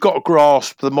modern. You've got to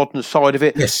grasp the modern side of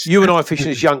it. Yes. You and I, fishing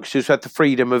as youngsters, had the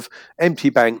freedom of empty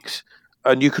banks.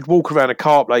 And you could walk around a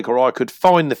carp lake, or I could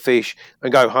find the fish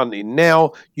and go hunting.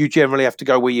 Now you generally have to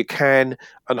go where you can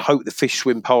and hope the fish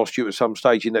swim past you at some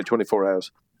stage in that 24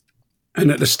 hours. And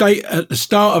at the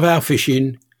start of our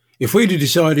fishing, if we'd have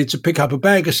decided to pick up a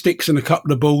bag of sticks and a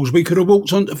couple of balls, we could have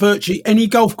walked onto virtually any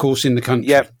golf course in the country.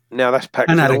 Yep. Now that's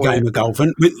packed. And had a game of golf,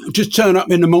 and just turn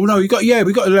up in the morning. We got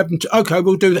 11. Okay,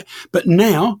 we'll do that. But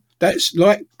now. That's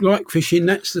like fishing.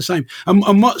 That's the same.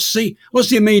 And what's the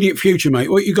immediate future, mate?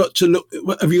 What you got to look?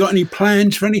 Have you got any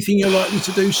plans for anything you're likely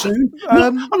to do soon?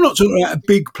 I'm not talking about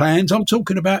big plans. I'm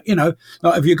talking about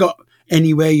like, have you got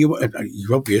anywhere you're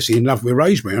obviously in love with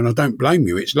Raysbury, and I don't blame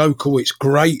you. It's local. It's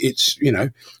great. It's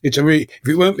it's a really. If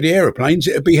it weren't for the aeroplanes,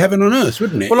 it'd be heaven on earth,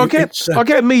 wouldn't it? Well, I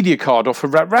get a media card off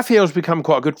of Raphael's become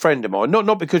quite a good friend of mine.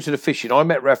 Not because of the fishing. I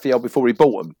met Raphael before he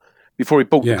bought them. Before he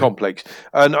bought the complex.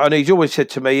 And he's always said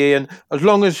to me, Ian, as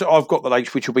long as I've got the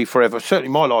lakes, which will be forever, certainly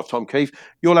my lifetime, Keith,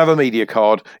 you'll have a media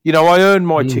card. I earn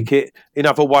my ticket in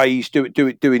other ways,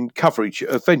 doing coverage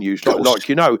of venues, like.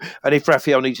 And if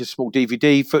Raphael needs a small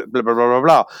DVD, for blah, blah, blah, blah,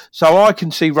 blah. So I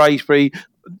can see Raysbury,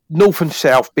 north and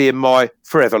south, being my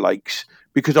forever lakes,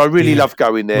 because I really love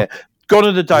going there. Gone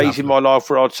are the days in my life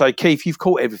where I'd say, Keith, you've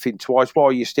caught everything twice. Why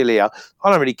are you still here?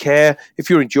 I don't really care. If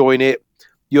you're enjoying it,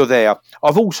 you're there.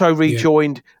 I've also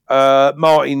rejoined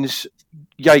Martin's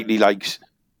Yateley Lakes.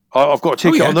 I've got a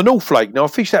ticket on the North Lake. Now, I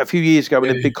fished that a few years ago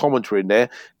with a big commentary in there.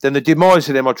 Then the demise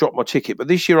of them, I dropped my ticket. But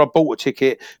this year I bought a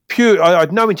ticket. I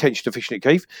had no intention of fishing it,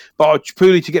 Keith, but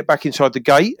purely to get back inside the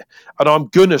gate. And I'm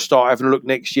going to start having a look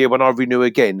next year when I renew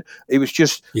again. It was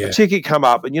just a ticket come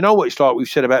up. And you know what it's like we've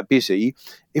said about busy?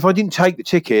 If I didn't take the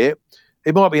ticket,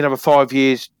 it might be another 5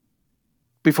 years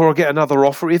before I get another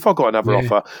offer, if I got another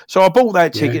offer. So I bought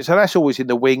that ticket, so that's always in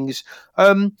the wings.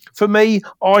 For me,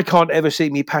 I can't ever see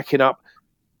me packing up,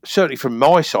 certainly from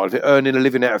my side of it, earning a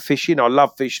living out of fishing. I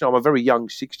love fishing. I'm a very young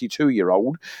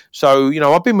 62-year-old. So,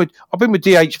 I've been with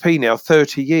DHP now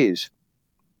 30 years.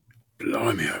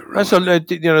 Blimey, right.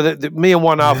 That's me and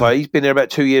one other. He's been there about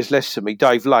 2 years less than me,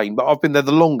 Dave Lane. But I've been there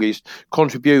the longest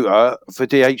contributor for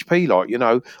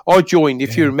DHP. I joined,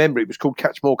 if you remember, it was called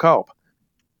Catch More Carp.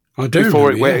 I do. Before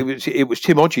remember, it was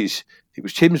Tim Hodges. It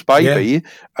was Tim's baby,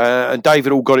 and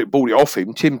David bought it off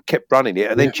him. Tim kept running it,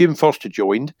 and then Jim Foster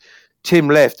joined. Tim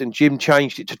left, and Jim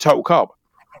changed it to Total Carp.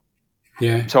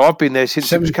 Yeah. So I've been there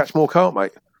since it was Catch More Carp,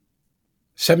 mate.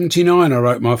 79, I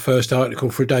wrote my first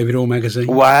article for David Hall magazine.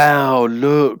 Wow,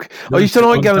 look. I used to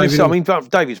like going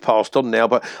David's passed on now,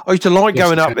 but I used to like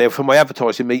going up there for my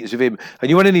advertising meetings with him.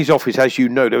 And you went in his office, as you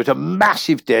know, there was a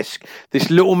massive desk, this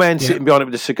little man sitting behind it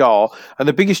with a cigar, and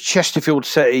the biggest Chesterfield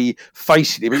settee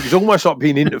facing him. It was almost like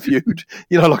being interviewed,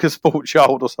 like a sport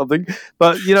child or something.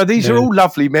 But, these are all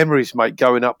lovely memories, mate,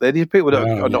 going up there. These people that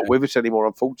are not with us anymore,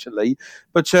 unfortunately.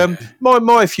 But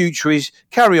my future is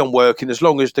carry on working as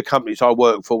long as the companies I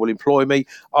work for will employ me.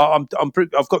 I've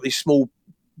got this small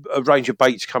range of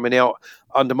baits coming out.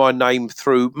 under my name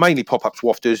through mainly pop-ups,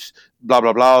 wafters, blah,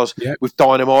 blah, blahs, with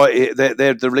Dynamite.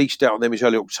 They're released out on them in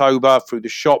early October through the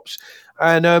shops.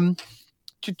 And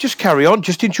just carry on,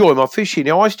 just enjoy my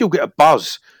fishing. I still get a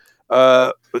buzz.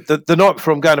 The night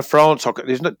before I'm going to France,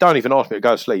 don't even ask me to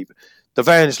go to sleep. The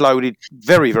van's loaded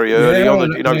very, very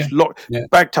early it's locked,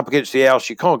 backed up against the house.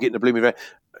 You can't get in the blooming van.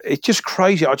 It's just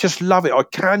crazy. I just love it. I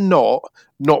cannot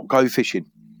not go fishing.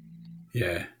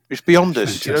 Yeah. It's beyond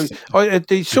us.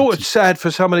 It's sort of sad for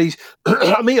some of these.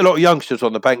 I meet a lot of youngsters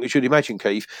on the bank, as you'd imagine,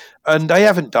 Keith, and they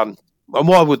haven't done. And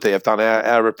why would they have done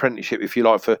our apprenticeship, if you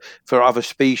like, for other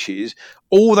species?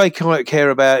 All they care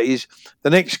about is the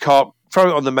next carp, throw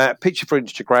it on the mat, picture for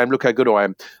Instagram, look how good I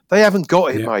am. They haven't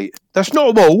got it, mate. That's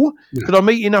not them all, because I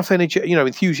meet enough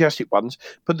enthusiastic ones,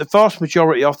 but the vast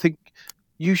majority, I think,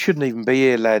 you shouldn't even be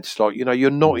here, lads. Like,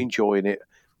 you're not enjoying it.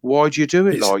 Why'd you do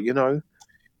it,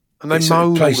 And they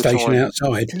moan all the time.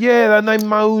 Outside. Yeah, and they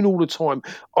moan all the time.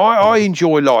 I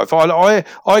enjoy life.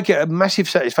 I get a massive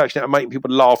satisfaction out of making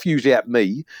people laugh, usually at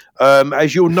me.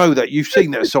 As you'll know that you've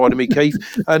seen that side of me, Keith.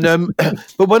 And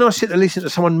but when I sit and listen to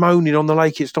someone moaning on the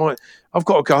lake, it's like I've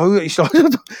got to go. It's like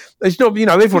it's not.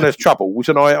 Everyone has troubles,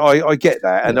 and I get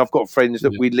that. And I've got friends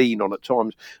that we lean on at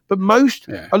times. But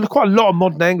quite a lot of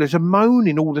modern anglers are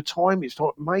moaning all the time. It's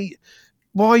like, mate,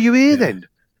 why are you here then?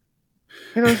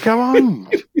 Go home.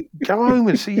 Go home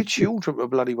and see your children for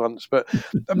bloody once. But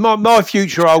my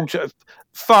future holds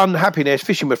fun, happiness,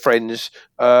 fishing with friends,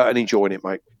 and enjoying it,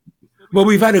 mate. Well,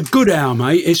 we've had a good hour,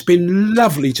 mate. It's been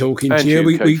lovely talking to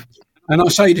you. And I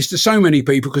say this to so many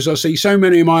people because I see so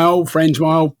many of my old friends,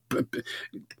 my old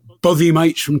bothy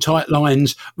mates from Tight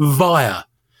Lines via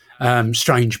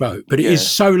Strange Boat. But it is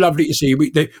so lovely to see.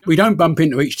 We don't bump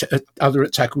into each other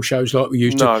at tackle shows like we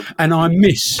used to. And I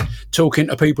miss talking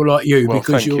to people like you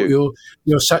because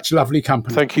you're such lovely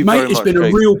company. Thank you, mate. very much, It's been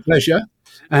a real pleasure.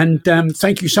 And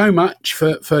thank you so much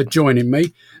for joining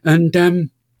me. And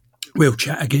we'll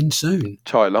chat again soon.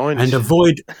 Tight Lines. And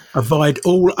avoid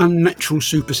all unnatural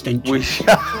super stenches.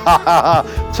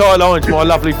 Tight Lines, my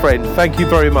lovely friend. Thank you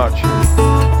very much.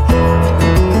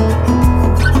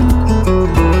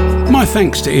 My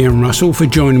thanks to Ian Russell for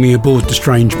joining me aboard the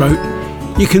Strange Boat.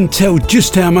 You can tell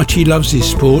just how much he loves his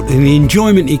sport, and the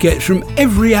enjoyment he gets from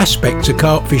every aspect of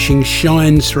carp fishing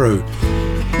shines through.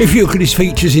 If you look at his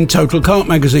features in Total Carp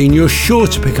magazine, you're sure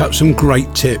to pick up some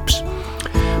great tips.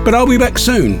 But I'll be back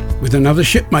soon with another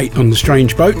shipmate on the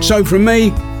Strange Boat. So from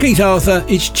me, Keith Arthur,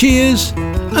 it's cheers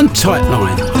and tight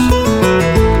lines.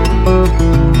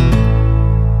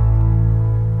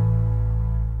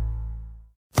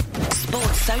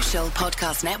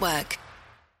 Podcast Network.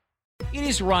 It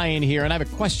is Ryan here, and I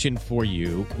have a question for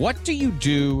you. What do you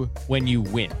do when you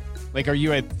win? Like, are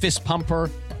you a fist pumper,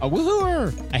 a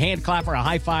woohooer, a hand clapper, a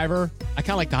high fiver? I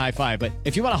kind of like the high five, but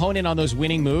if you want to hone in on those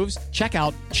winning moves, check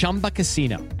out Chumba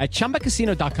Casino. At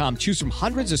ChumbaCasino.com, choose from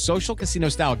hundreds of social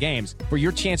casino-style games for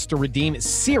your chance to redeem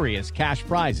serious cash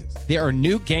prizes. There are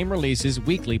new game releases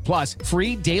weekly, plus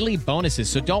free daily bonuses,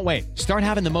 so don't wait. Start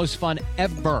having the most fun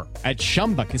ever at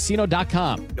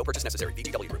ChumbaCasino.com. No purchase necessary.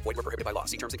 VGW. Void where prohibited by law.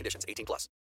 See terms and conditions. 18+.